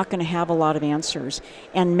probably not going to have a lot of answers.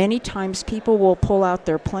 And many times people will pull out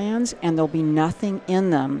their plans and there'll be nothing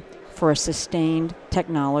in them for a sustained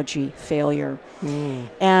technology failure.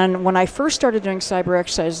 And when I first started doing cyber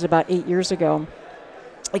exercises about 8 years ago,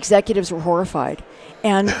 executives were horrified.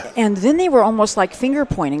 And then they were almost like finger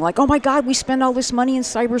pointing, like, oh my God, we spend all this money in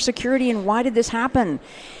cybersecurity and why did this happen?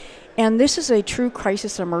 And this is a true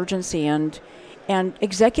crisis emergency, and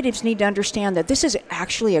executives need to understand that this is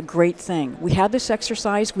actually a great thing. We have this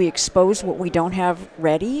exercise, we expose what we don't have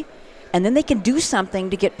ready, and then they can do something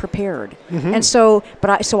to get prepared. And so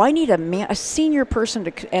I need a senior person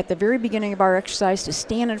to, at the very beginning of our exercise, to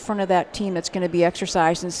stand in front of that team that's going to be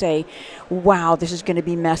exercised and say, wow, this is going to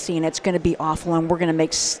be messy and it's going to be awful and we're going to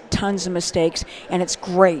make tons of mistakes, and it's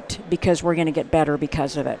great because we're going to get better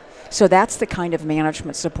because of it. So that's the kind of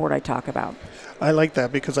management support I talk about. I like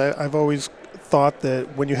that because I've always thought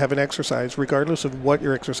that when you have an exercise, regardless of what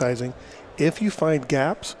you're exercising, if you find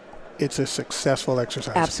gaps, it's a successful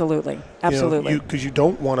exercise. Absolutely. Because you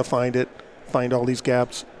don't want to find all these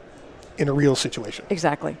gaps in a real situation.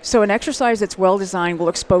 Exactly. So an exercise that's well designed will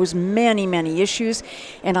expose many, many issues,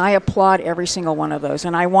 and I applaud every single one of those.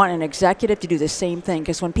 And I want an executive to do the same thing,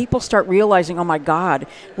 because when people start realizing, oh my God,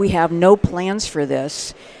 we have no plans for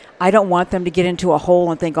this, I don't want them to get into a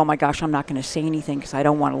hole and think, oh my gosh, I'm not going to say anything because I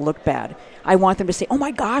don't want to look bad. I want them to say, oh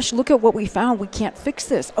my gosh, look at what we found. We can't fix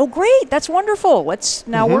this. Oh, great. That's wonderful. Let's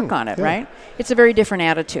now work on it, right? It's a very different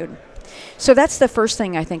attitude. So that's the first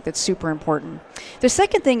thing I think that's super important. The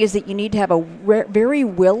second thing is that you need to have a very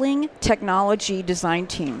willing technology design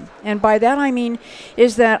team. And by that I mean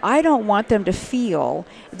is that I don't want them to feel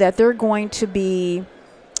that they're going to be,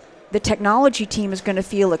 the technology team is going to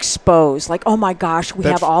feel exposed, like, oh my gosh, we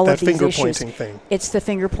have all of these issues. That finger-pointing thing. It's the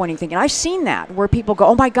finger-pointing thing. And I've seen that, where people go,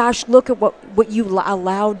 oh my gosh, look at what you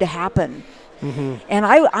allowed to happen. And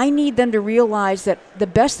I need them to realize that the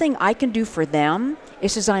best thing I can do for them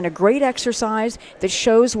is design a great exercise that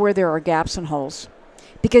shows where there are gaps and holes.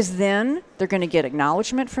 Because then they're going to get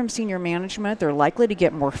acknowledgement from senior management, they're likely to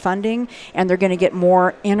get more funding, and they're going to get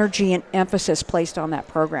more energy and emphasis placed on that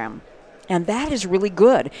program. And that is really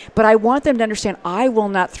good. But I want them to understand I will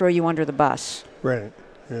not throw you under the bus. Right.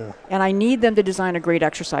 Yeah. And I need them to design a great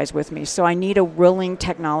exercise with me. So I need a willing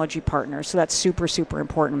technology partner. So that's super, super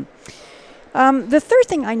important. The third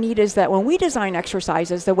thing I need is that when we design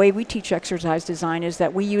exercises, the way we teach exercise design is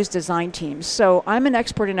that we use design teams. So I'm an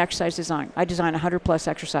expert in exercise design. I design 100+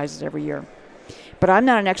 exercises every year. But I'm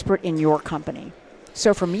not an expert in your company.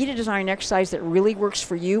 So for me to design an exercise that really works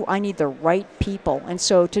for you, I need the right people. And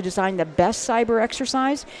so to design the best cyber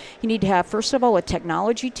exercise, you need to have, first of all, a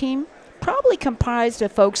technology team, probably comprised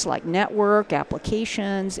of folks like network,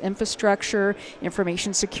 applications, infrastructure,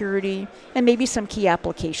 information security, and maybe some key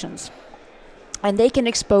applications. And they can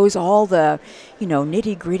expose all the,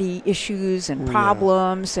 nitty-gritty issues and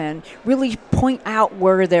problems and really point out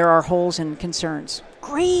where there are holes and concerns.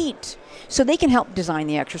 Great. So they can help design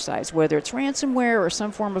the exercise, whether it's ransomware or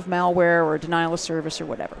some form of malware or denial of service or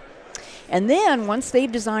whatever. And then once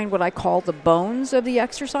they've designed what I call the bones of the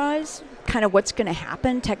exercise, kind of what's going to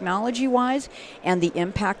happen technology-wise and the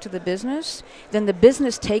impact to the business, then the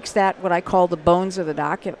business takes that, what I call the bones of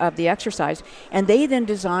the exercise, and they then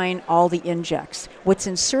design all the injects, what's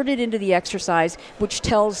inserted into the exercise, which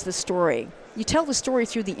tells the story. You tell the story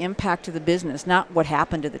through the impact of the business, not what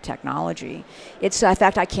happened to the technology. It's, in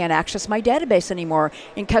fact, I can't access my database anymore.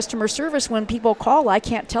 In customer service, when people call, I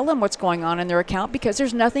can't tell them what's going on in their account because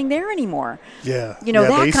there's nothing there anymore. Yeah. You know,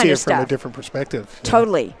 that they kind see of it from stuff. a different perspective.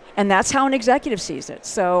 Totally. And that's how an executive sees it.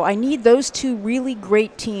 So I need those two really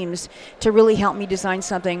great teams to really help me design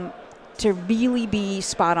something to really be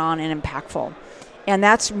spot on and impactful. And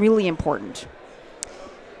that's really important.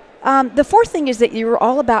 The fourth thing is that you're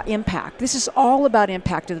all about impact. This is all about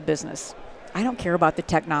impact of the business. I don't care about the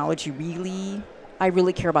technology, really. I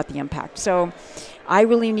really care about the impact. So I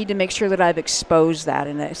really need to make sure that I've exposed that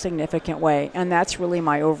in a significant way. And that's really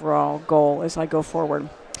my overall goal as I go forward.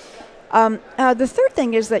 The third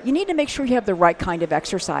thing is that you need to make sure you have the right kind of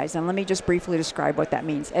exercise. And let me just briefly describe what that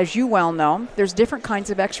means. As you well know, there's different kinds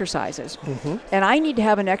of exercises. Mm-hmm. And I need to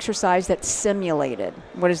have an exercise that's simulated.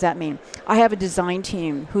 What does that mean? I have a design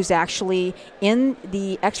team who's actually in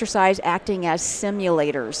the exercise acting as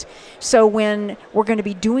simulators. So when we're going to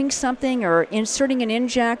be doing something or inserting an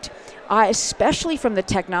inject, especially from the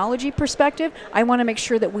technology perspective, I want to make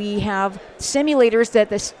sure that we have simulators that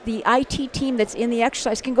the IT team that's in the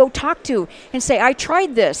exercise can go talk to and say, I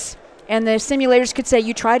tried this. And the simulators could say,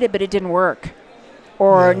 you tried it, but it didn't work.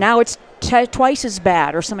 Or now it's twice as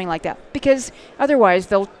bad or something like that. Because otherwise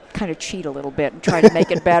they'll kind of cheat a little bit and try to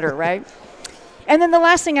make it better, right? And then the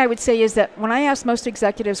last thing I would say is that when I ask most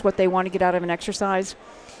executives what they want to get out of an exercise,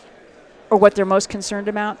 or what they're most concerned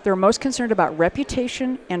about, they're most concerned about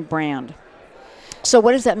reputation and brand. So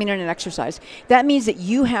what does that mean in an exercise? That means that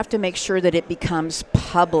you have to make sure that it becomes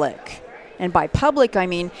public. And by public, I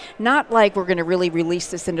mean not like we're going to really release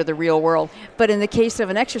this into the real world, but in the case of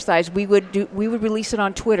an exercise, we would release it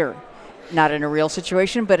on Twitter. Not in a real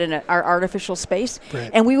situation, but in our artificial space. Right.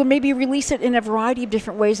 And we would maybe release it in a variety of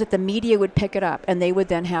different ways that the media would pick it up, and they would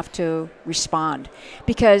then have to respond.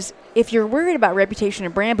 Because if you're worried about reputation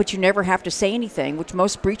and brand, but you never have to say anything, which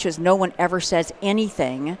most breaches, no one ever says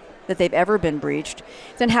anything that they've ever been breached,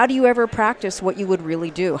 then how do you ever practice what you would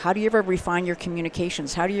really do? How do you ever refine your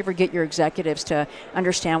communications? How do you ever get your executives to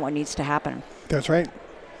understand what needs to happen? That's right.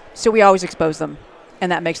 So we always expose them,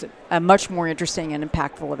 and that makes it a much more interesting and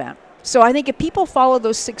impactful event. So I think if people follow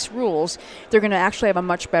those 6 rules, they're going to actually have a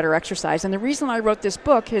much better exercise. And the reason I wrote this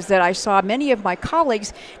book is that I saw many of my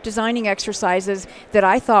colleagues designing exercises that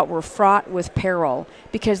I thought were fraught with peril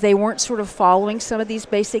because they weren't sort of following some of these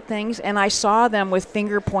basic things. And I saw them with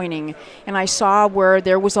finger pointing, and I saw where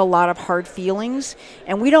there was a lot of hard feelings.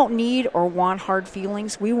 And we don't need or want hard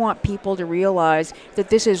feelings. We want people to realize that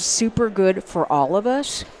this is super good for all of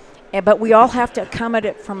us. But we all have to come at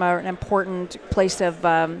it from an important place of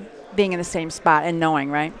being in the same spot and knowing,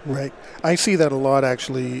 right? Right. I see that a lot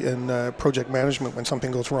actually in project management when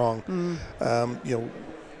something goes wrong.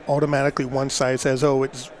 Automatically one side says, oh,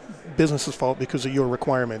 it's business's fault because of your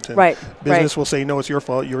requirement. And business will say, no, it's your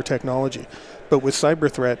fault, your technology. But with cyber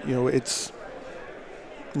threat, it's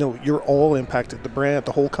you're all impacted, the brand,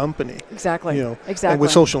 the whole company. Exactly. Exactly. And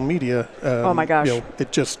with social media, oh my gosh,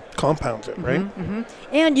 it just compounds it, right? Mm-hmm.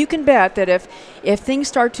 And you can bet that if things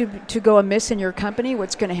start to go amiss in your company,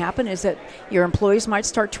 what's going to happen is that your employees might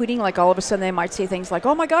start tweeting, like all of a sudden they might say things like,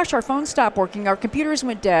 "Oh my gosh, our phone stopped working, our computers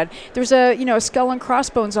went dead. There's a skull and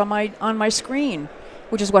crossbones on my screen,"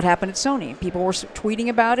 which is what happened at Sony. People were tweeting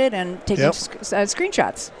about it and taking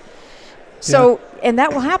screenshots. So, and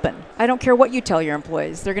that will happen. I don't care what you tell your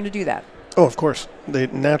employees; they're going to do that. Oh, of course. They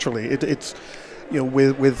naturally. It's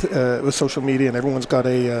with social media, and everyone's got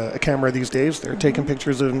a camera these days. They're taking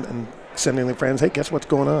pictures and sending their friends, "Hey, guess what's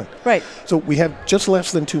going on?" Right. So we have just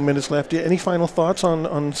less than 2 minutes left. Any final thoughts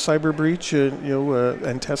on cyber breach,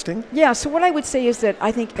 and testing? Yeah. So what I would say is that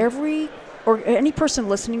I think any person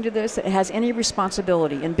listening to this that has any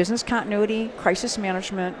responsibility in business continuity, crisis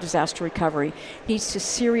management, disaster recovery needs to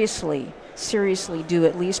seriously do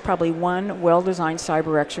at least probably one well-designed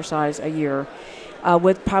cyber exercise a year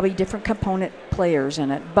with probably different component players in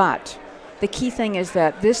it. But the key thing is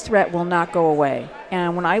that this threat will not go away.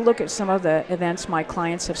 And when I look at some of the events my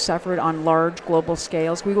clients have suffered on large global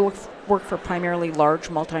scales, we will work for primarily large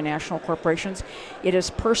multinational corporations. It is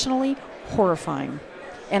personally horrifying.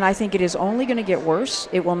 And I think it is only going to get worse.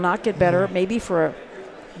 It will not get better, maybe for a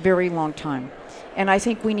very long time. And I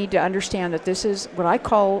think we need to understand that this is what I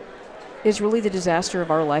call is really the disaster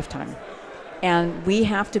of our lifetime. And we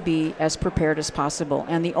have to be as prepared as possible.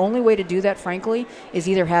 And the only way to do that, frankly, is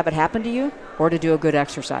either have it happen to you or to do a good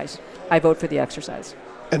exercise. I vote for the exercise.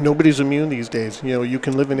 And nobody's immune these days. You know, you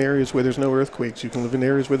can live in areas where there's no earthquakes. You can live in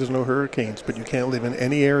areas where there's no hurricanes, but you can't live in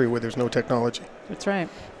any area where there's no technology. That's right.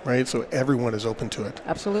 Right? So everyone is open to it.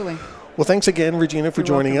 Absolutely. Well, thanks again, Regina, for You're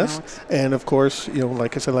joining welcome, us. Alex. And, of course, you know,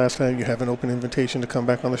 like I said last time, you have an open invitation to come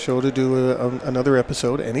back on the show to do another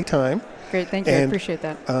episode anytime. Great. Thank you. I appreciate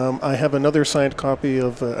that. I have another signed copy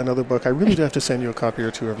of another book. I really do have to send you a copy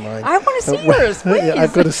or two of mine. I want to see yours, please. Yeah,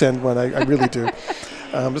 I've got to send one. I really do.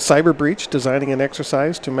 Cyber Breach, Designing an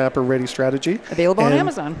Exercise to Map a Ready Strategy. Available on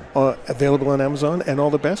Amazon. Available on Amazon, and all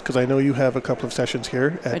the best, because I know you have a couple of sessions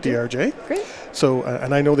here at DRJ. Great. So,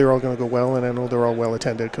 and I know they're all going to go well, and I know they're all well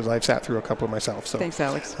attended, because I've sat through a couple of myself. So thanks,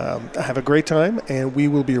 Alex. Have a great time, and we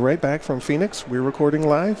will be right back from Phoenix. We're recording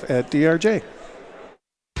live at DRJ.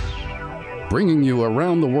 Bringing you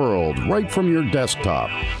around the world right from your desktop.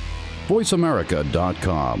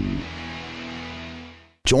 VoiceAmerica.com.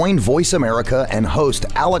 Join Voice America and host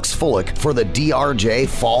Alex Fullick for the DRJ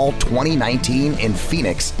Fall 2019 in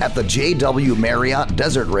Phoenix at the JW Marriott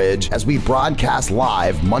Desert Ridge as we broadcast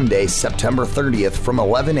live Monday, September 30th from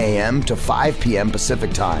 11 a.m. to 5 p.m.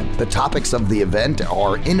 Pacific Time. The topics of the event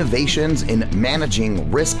are innovations in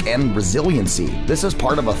managing risk and resiliency. This is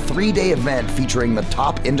part of a 3-day event featuring the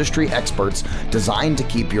top industry experts designed to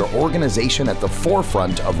keep your organization at the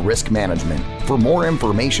forefront of risk management. For more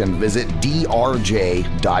information, visit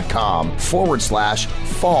drj.com/fall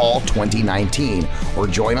 2019 or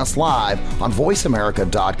join us live on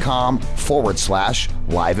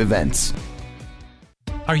voiceamerica.com/live events.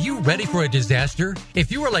 Are you ready for a disaster?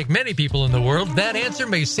 If you are like many people in the world, that answer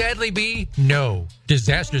may sadly be no.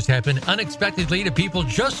 Disasters happen unexpectedly to people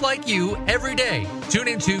just like you every day. Tune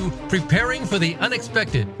into Preparing for the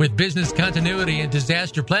Unexpected with business continuity and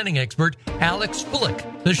disaster planning expert Alex Fullick.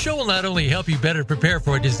 The show will not only help you better prepare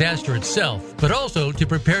for a disaster itself, but also to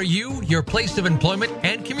prepare you, your place of employment,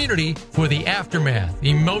 and community for the aftermath,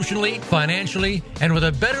 emotionally, financially, and with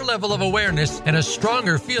a better level of awareness and a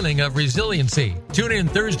stronger feeling of resiliency. Tune in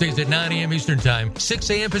Thursdays at 9 a.m. Eastern Time, 6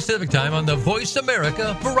 a.m. Pacific Time on the Voice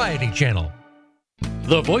America Variety Channel.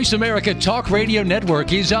 The Voice America Talk Radio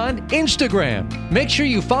Network is on Instagram. Make sure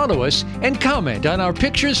you follow us and comment on our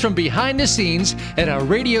pictures from behind the scenes at our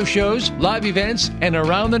radio shows, live events, and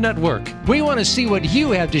around the network. We want to see what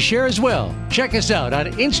you have to share as well. Check us out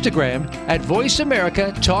on Instagram at Voice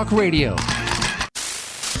America Talk Radio.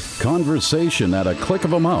 Conversation at a click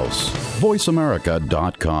of a mouse.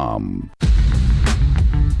 VoiceAmerica.com.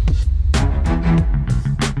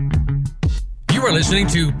 You are listening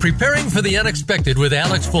to Preparing for the Unexpected with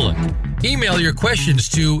Alex Fullick. Email your questions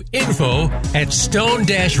to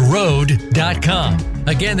info@stone-road.com.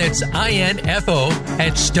 Again, that's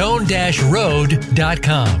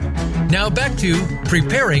info@stone-road.com. Now back to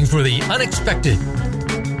Preparing for the Unexpected.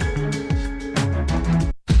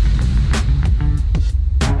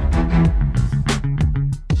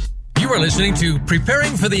 You are listening to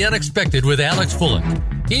Preparing for the Unexpected with Alex Fullick.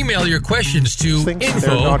 Email your questions to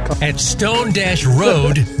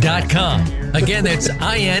info@stone-road.com. Again, that's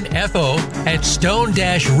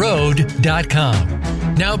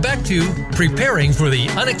info@stone-road.com. Now back to Preparing for the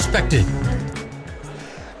Unexpected.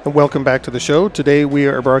 And welcome back to the show. Today we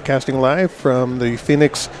are broadcasting live from the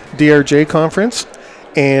Phoenix DRJ conference.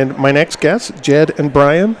 And my next guests, Jed and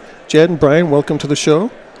Brian. Jed and Brian, welcome to the show.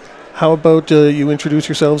 How about you introduce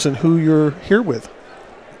yourselves and who you're here with?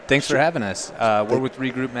 Thanks for having us. We're with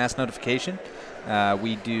Regroup Mass Notification.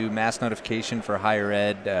 We do mass notification for higher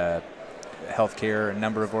ed, healthcare, a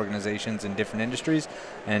number of organizations in different industries,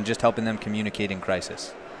 and just helping them communicate in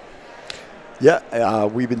crisis. Yeah,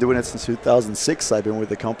 we've been doing it since 2006. I've been with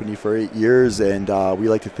the company for 8 years, and we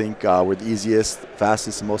like to think we're the easiest,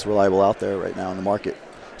 fastest, and most reliable out there right now in the market.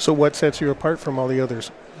 So what sets you apart from all the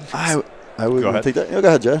others? I would take that. Go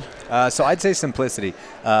ahead, Jed. So I'd say simplicity.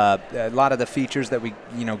 A lot of the features that we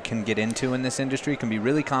can get into in this industry can be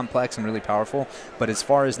really complex and really powerful. But as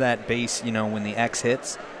far as that base, when the X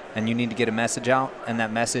hits and you need to get a message out, and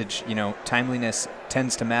that message, timeliness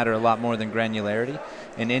tends to matter a lot more than granularity.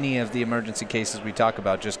 In any of the emergency cases we talk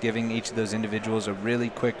about, just giving each of those individuals a really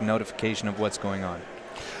quick notification of what's going on.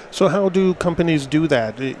 So how do companies do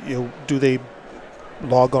that? Do they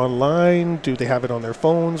log online? Do they have it on their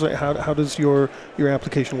phones? How does your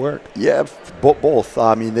application work? Yeah, both.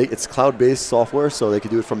 I mean, it's cloud-based software, so they can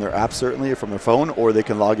do it from their app, certainly, or from their phone, or they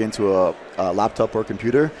can log into a laptop or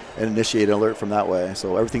computer and initiate an alert from that way.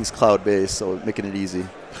 So everything's cloud-based, so making it easy.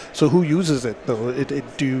 So who uses it, though?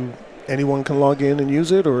 anyone can log in and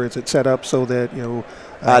use it, or is it set up so that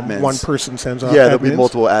admins. One person sends off? Yeah, admins? there'll be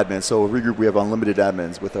multiple admins. So at Regroup, we have unlimited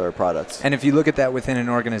admins with our products. And if you look at that within an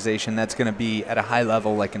organization, that's going to be at a high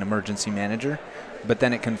level like an emergency manager. But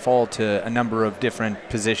then it can fall to a number of different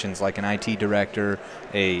positions, like an IT director,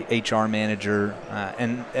 a HR manager,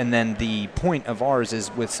 and then the point of ours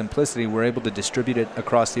is with Simplicity, we're able to distribute it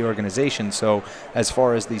across the organization. So as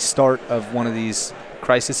far as the start of one of these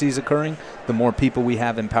crises occurring, the more people we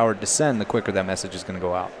have empowered to send, the quicker that message is going to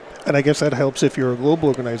go out. And I guess that helps if you're a global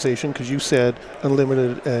organization, because you said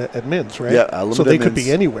unlimited admins, right? Yeah, unlimited so they admins. Could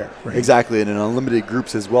be anywhere, right? Exactly, and in unlimited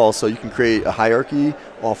groups as well. So you can create a hierarchy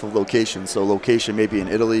off of location. So location maybe in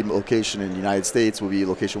Italy, location in the United States will be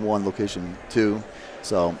location 1, location 2.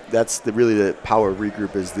 So that's really the power of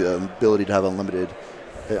Regroup, is the ability to have unlimited,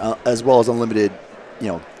 as well as unlimited,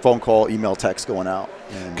 phone call, email, text going out.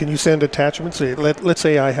 And can you send attachments? Let's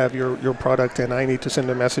say I have your product and I need to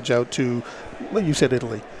send a message out to, well, you said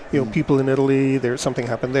Italy. People in Italy, there's something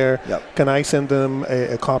happened there. Yep. Can I send them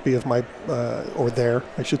a copy of my, their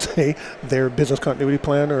business continuity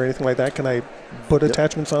plan or anything like that? Can I put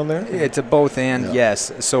attachments on there? It's a both and,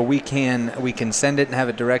 yes. So we can send it and have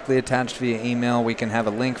it directly attached via email. We can have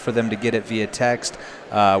a link for them to get it via text.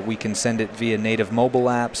 We can send it via native mobile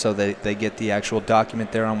app so that they get the actual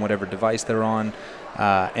document there on whatever device they're on,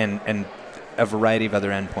 and a variety of other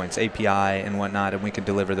endpoints, API and whatnot, and we can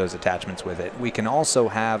deliver those attachments with it. We can also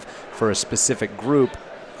have, for a specific group,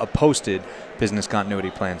 a posted business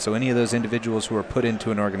continuity plan. So any of those individuals who are put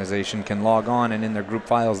into an organization can log on, and in their group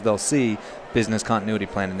files they'll see business continuity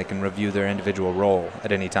plan, and they can review their individual role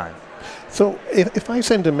at any time. So if I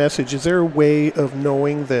send a message, is there a way of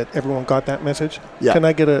knowing that everyone got that message? Yeah. Can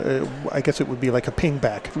I get I guess it would be like a ping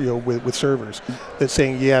back, with servers that's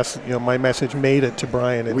saying, yes, my message made it to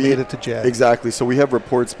Brian, it made it to Jed. Exactly. So we have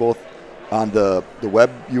reports both on the web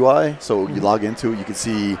UI. So you log into, you can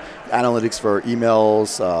see analytics for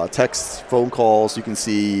emails, texts, phone calls. You can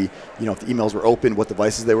see, if the emails were open, what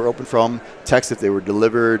devices they were open from, text if they were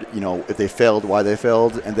delivered, if they failed, why they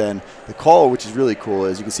failed. And then the call, which is really cool,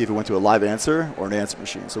 is you can see if it went to a live answer or an answer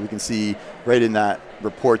machine. So we can see right in that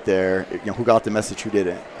report there, who got the message, who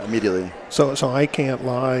didn't, immediately. So I can't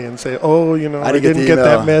lie and say, I didn't get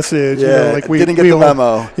that message. Yeah, we didn't get the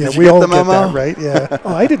memo. Yeah, Did we you all get the memo? That, right? Yeah.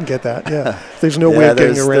 Oh, I didn't get that. Yeah. There's no way of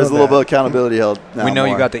getting around There's a little that. bit of accountability held now. We know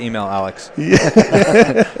more. you got the email, Alex.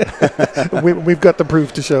 Yeah. We've got the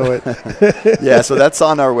proof to show it. Yeah, so that's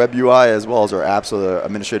on our web UI as well as our app, so the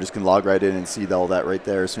administrators can log right in and see all that right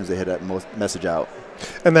there as soon as they hit that message out.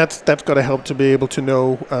 And that's got to help to be able to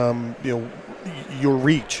know, your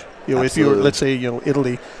reach. If you're, let's say,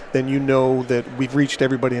 Italy, then that we've reached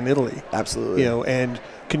everybody in Italy. Absolutely. And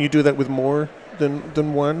can you do that with more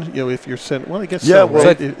than one? If you're sent, well, I guess yeah. So, Well,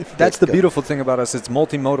 right? That's the beautiful thing about us. It's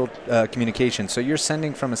multimodal communication. So you're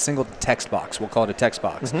sending from a single text box. We'll call it a text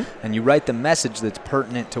box. Mm-hmm. And you write the message that's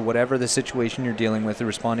pertinent to whatever the situation you're dealing with or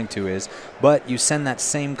responding to is. But you send that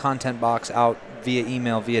same content box out via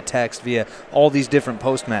email, via text, via all these different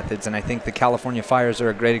post methods. And I think the California fires are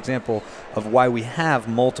a great example of why we have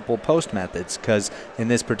multiple post methods, because in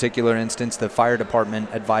this particular instance, the fire department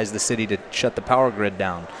advised the city to shut the power grid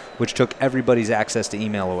down, which took everybody's access to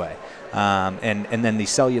email away. And then the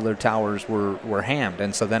cellular towers were hammed,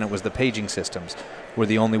 and so then it was the paging systems were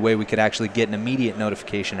the only way we could actually get an immediate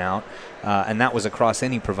notification out, and that was across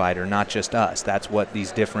any provider, not just us. That's what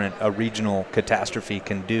these different regional catastrophe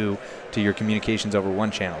can do to your communications over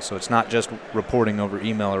one channel. So it's not just reporting over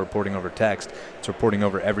email or reporting over text, it's reporting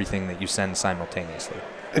over everything that you send simultaneously.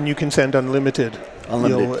 And you can send unlimited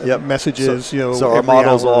messages. So our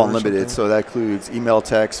model is all unlimited. So that includes email,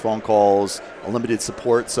 text, phone calls, unlimited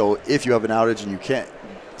support. So if you have an outage and you can't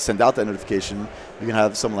send out that notification, you can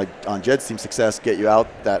have someone like on Jed's Team Success get you out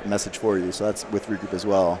that message for you. So that's with Regroup as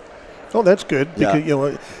well. Oh, that's good.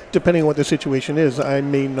 Because, depending on what the situation is, I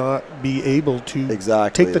may not be able to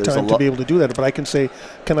take the time to be able to do that. But I can say,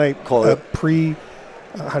 can I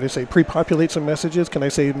pre-populate some messages? Can I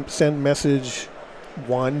say send message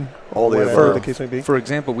one, whatever the case may be? For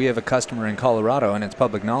example, we have a customer in Colorado, and it's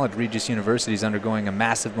public knowledge, Regis University is undergoing a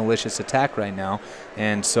massive malicious attack right now,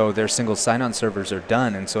 and so their single sign-on servers are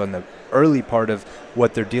done. And so in the early part of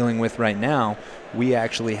what they're dealing with right now, we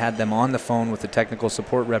actually had them on the phone with the technical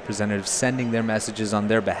support representative sending their messages on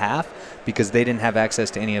their behalf because they didn't have access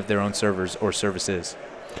to any of their own servers or services.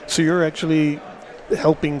 So you're actually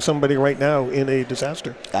helping somebody right now in a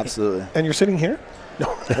disaster. Absolutely. And you're sitting here?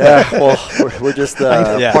 Yeah, well, we're just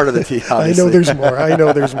part of the team, obviously. I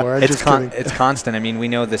know there's more. I'm just kidding. It's constant. I mean, we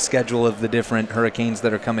know the schedule of the different hurricanes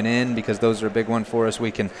that are coming in because those are a big one for us.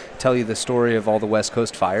 We can tell you the story of all the West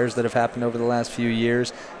Coast fires that have happened over the last few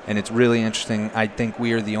years, and it's really interesting. I think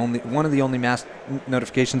we are one of the only mass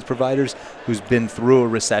notifications providers who's been through a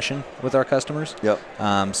recession with our customers.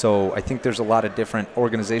 Yep. So I think there's a lot of different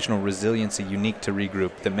organizational resiliency unique to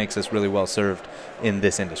Regroup that makes us really well served in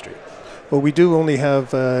this industry. Well, we do only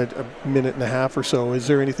have a minute and a half or so. Is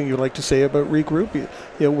there anything you'd like to say about Regroup?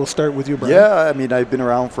 We'll start with you, Brian. Yeah, I mean, I've been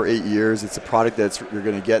around for 8 years. It's a product you're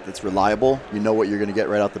going to get that's reliable. You know what you're going to get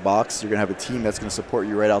right out the box. You're going to have a team that's going to support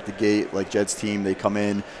you right out the gate, like Jed's team. They come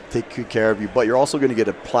in, take good care of you. But you're also going to get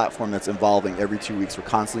a platform that's evolving every 2 weeks. We're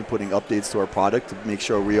constantly putting updates to our product to make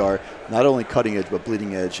sure we are not only cutting edge, but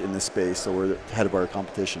bleeding edge in this space, so we're ahead of our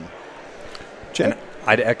competition. Jed?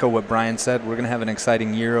 I'd echo what Brian said. We're going to have an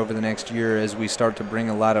exciting year over the next year as we start to bring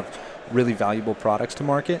a lot of really valuable products to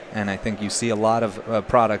market. And I think you see a lot of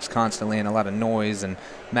products constantly and a lot of noise, and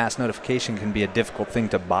mass notification can be a difficult thing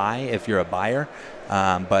to buy if you're a buyer.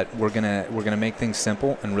 But we're gonna make things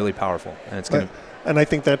simple and really powerful. And it's going to. And I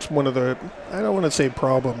think that's one of the, I don't want to say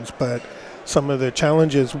problems, but some of the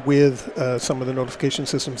challenges with some of the notification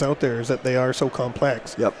systems out there is that they are so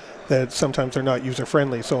complex. Yep. That sometimes they're not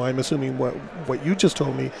user-friendly. So I'm assuming what you just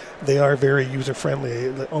told me, they are very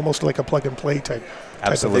user-friendly, almost like a plug-and-play type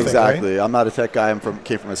Absolutely. of thing, Exactly. right? I'm not a tech guy.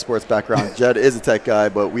 Came from a sports background. Jed is a tech guy,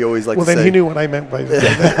 but we always like to say... Well, then he knew what I meant by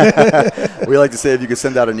that. We like to say if you can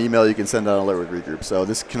send out an email, you can send out an alert with Regroup. So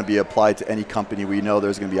this can be applied to any company. We know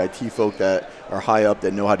there's going to be IT folk that are high up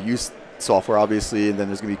that know how to use software, obviously, and then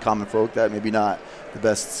there's going to be common folk that maybe not the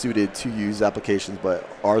best suited to use applications, but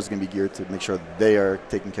ours is going to be geared to make sure they are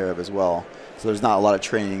taken care of as well. So there's not a lot of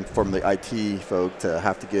training from the IT folk to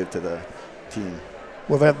have to give to the team.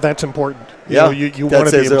 Well, that's important. Yeah, you want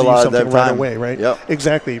to be able to use something right away, right? Yep.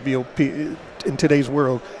 Exactly. In today's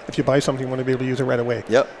world, if you buy something, you want to be able to use it right away.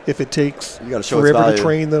 Yep. If it takes forever to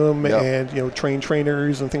train them, yep. and train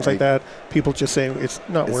trainers and things like that, people just say it's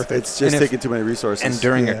not worth it. It's just taking too many resources. And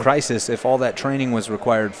during a crisis, if all that training was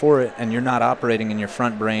required for it, and you're not operating in your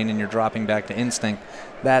front brain and you're dropping back to instinct,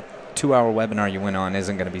 that 2-hour webinar you went on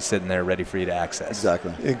isn't going to be sitting there ready for you to access.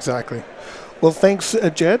 Exactly. Well, thanks,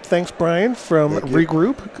 Jed. Thanks, Brian, from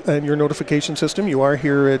Regroup and your notification system. You are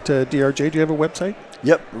here at DRJ. Do you have a website?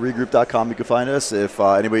 Yep, regroup.com. You can find us. If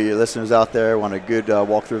anybody, your listeners out there, want a good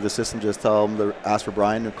walkthrough of the system, just tell them to ask for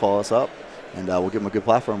Brian to call us up, and we'll give them a good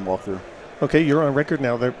platform walkthrough. Okay, you're on record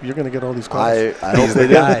now. You're going to get all these calls. I hope they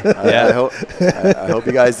do. I hope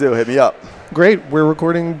you guys do. Hit me up. Great. We're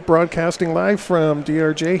broadcasting live from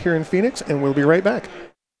DRJ here in Phoenix, and we'll be right back.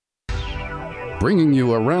 Bringing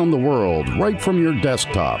you around the world right from your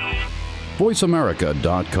desktop.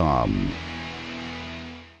 VoiceAmerica.com.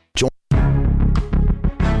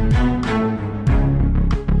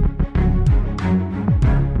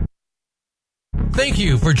 Thank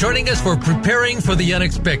you for joining us for Preparing for the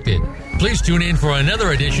Unexpected. Please tune in for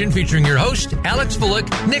another edition featuring your host, Alex Fullick,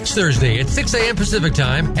 next Thursday at 6 a.m. Pacific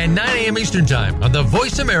Time and 9 a.m. Eastern Time on the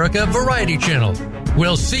Voice America Variety Channel.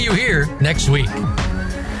 We'll see you here next week.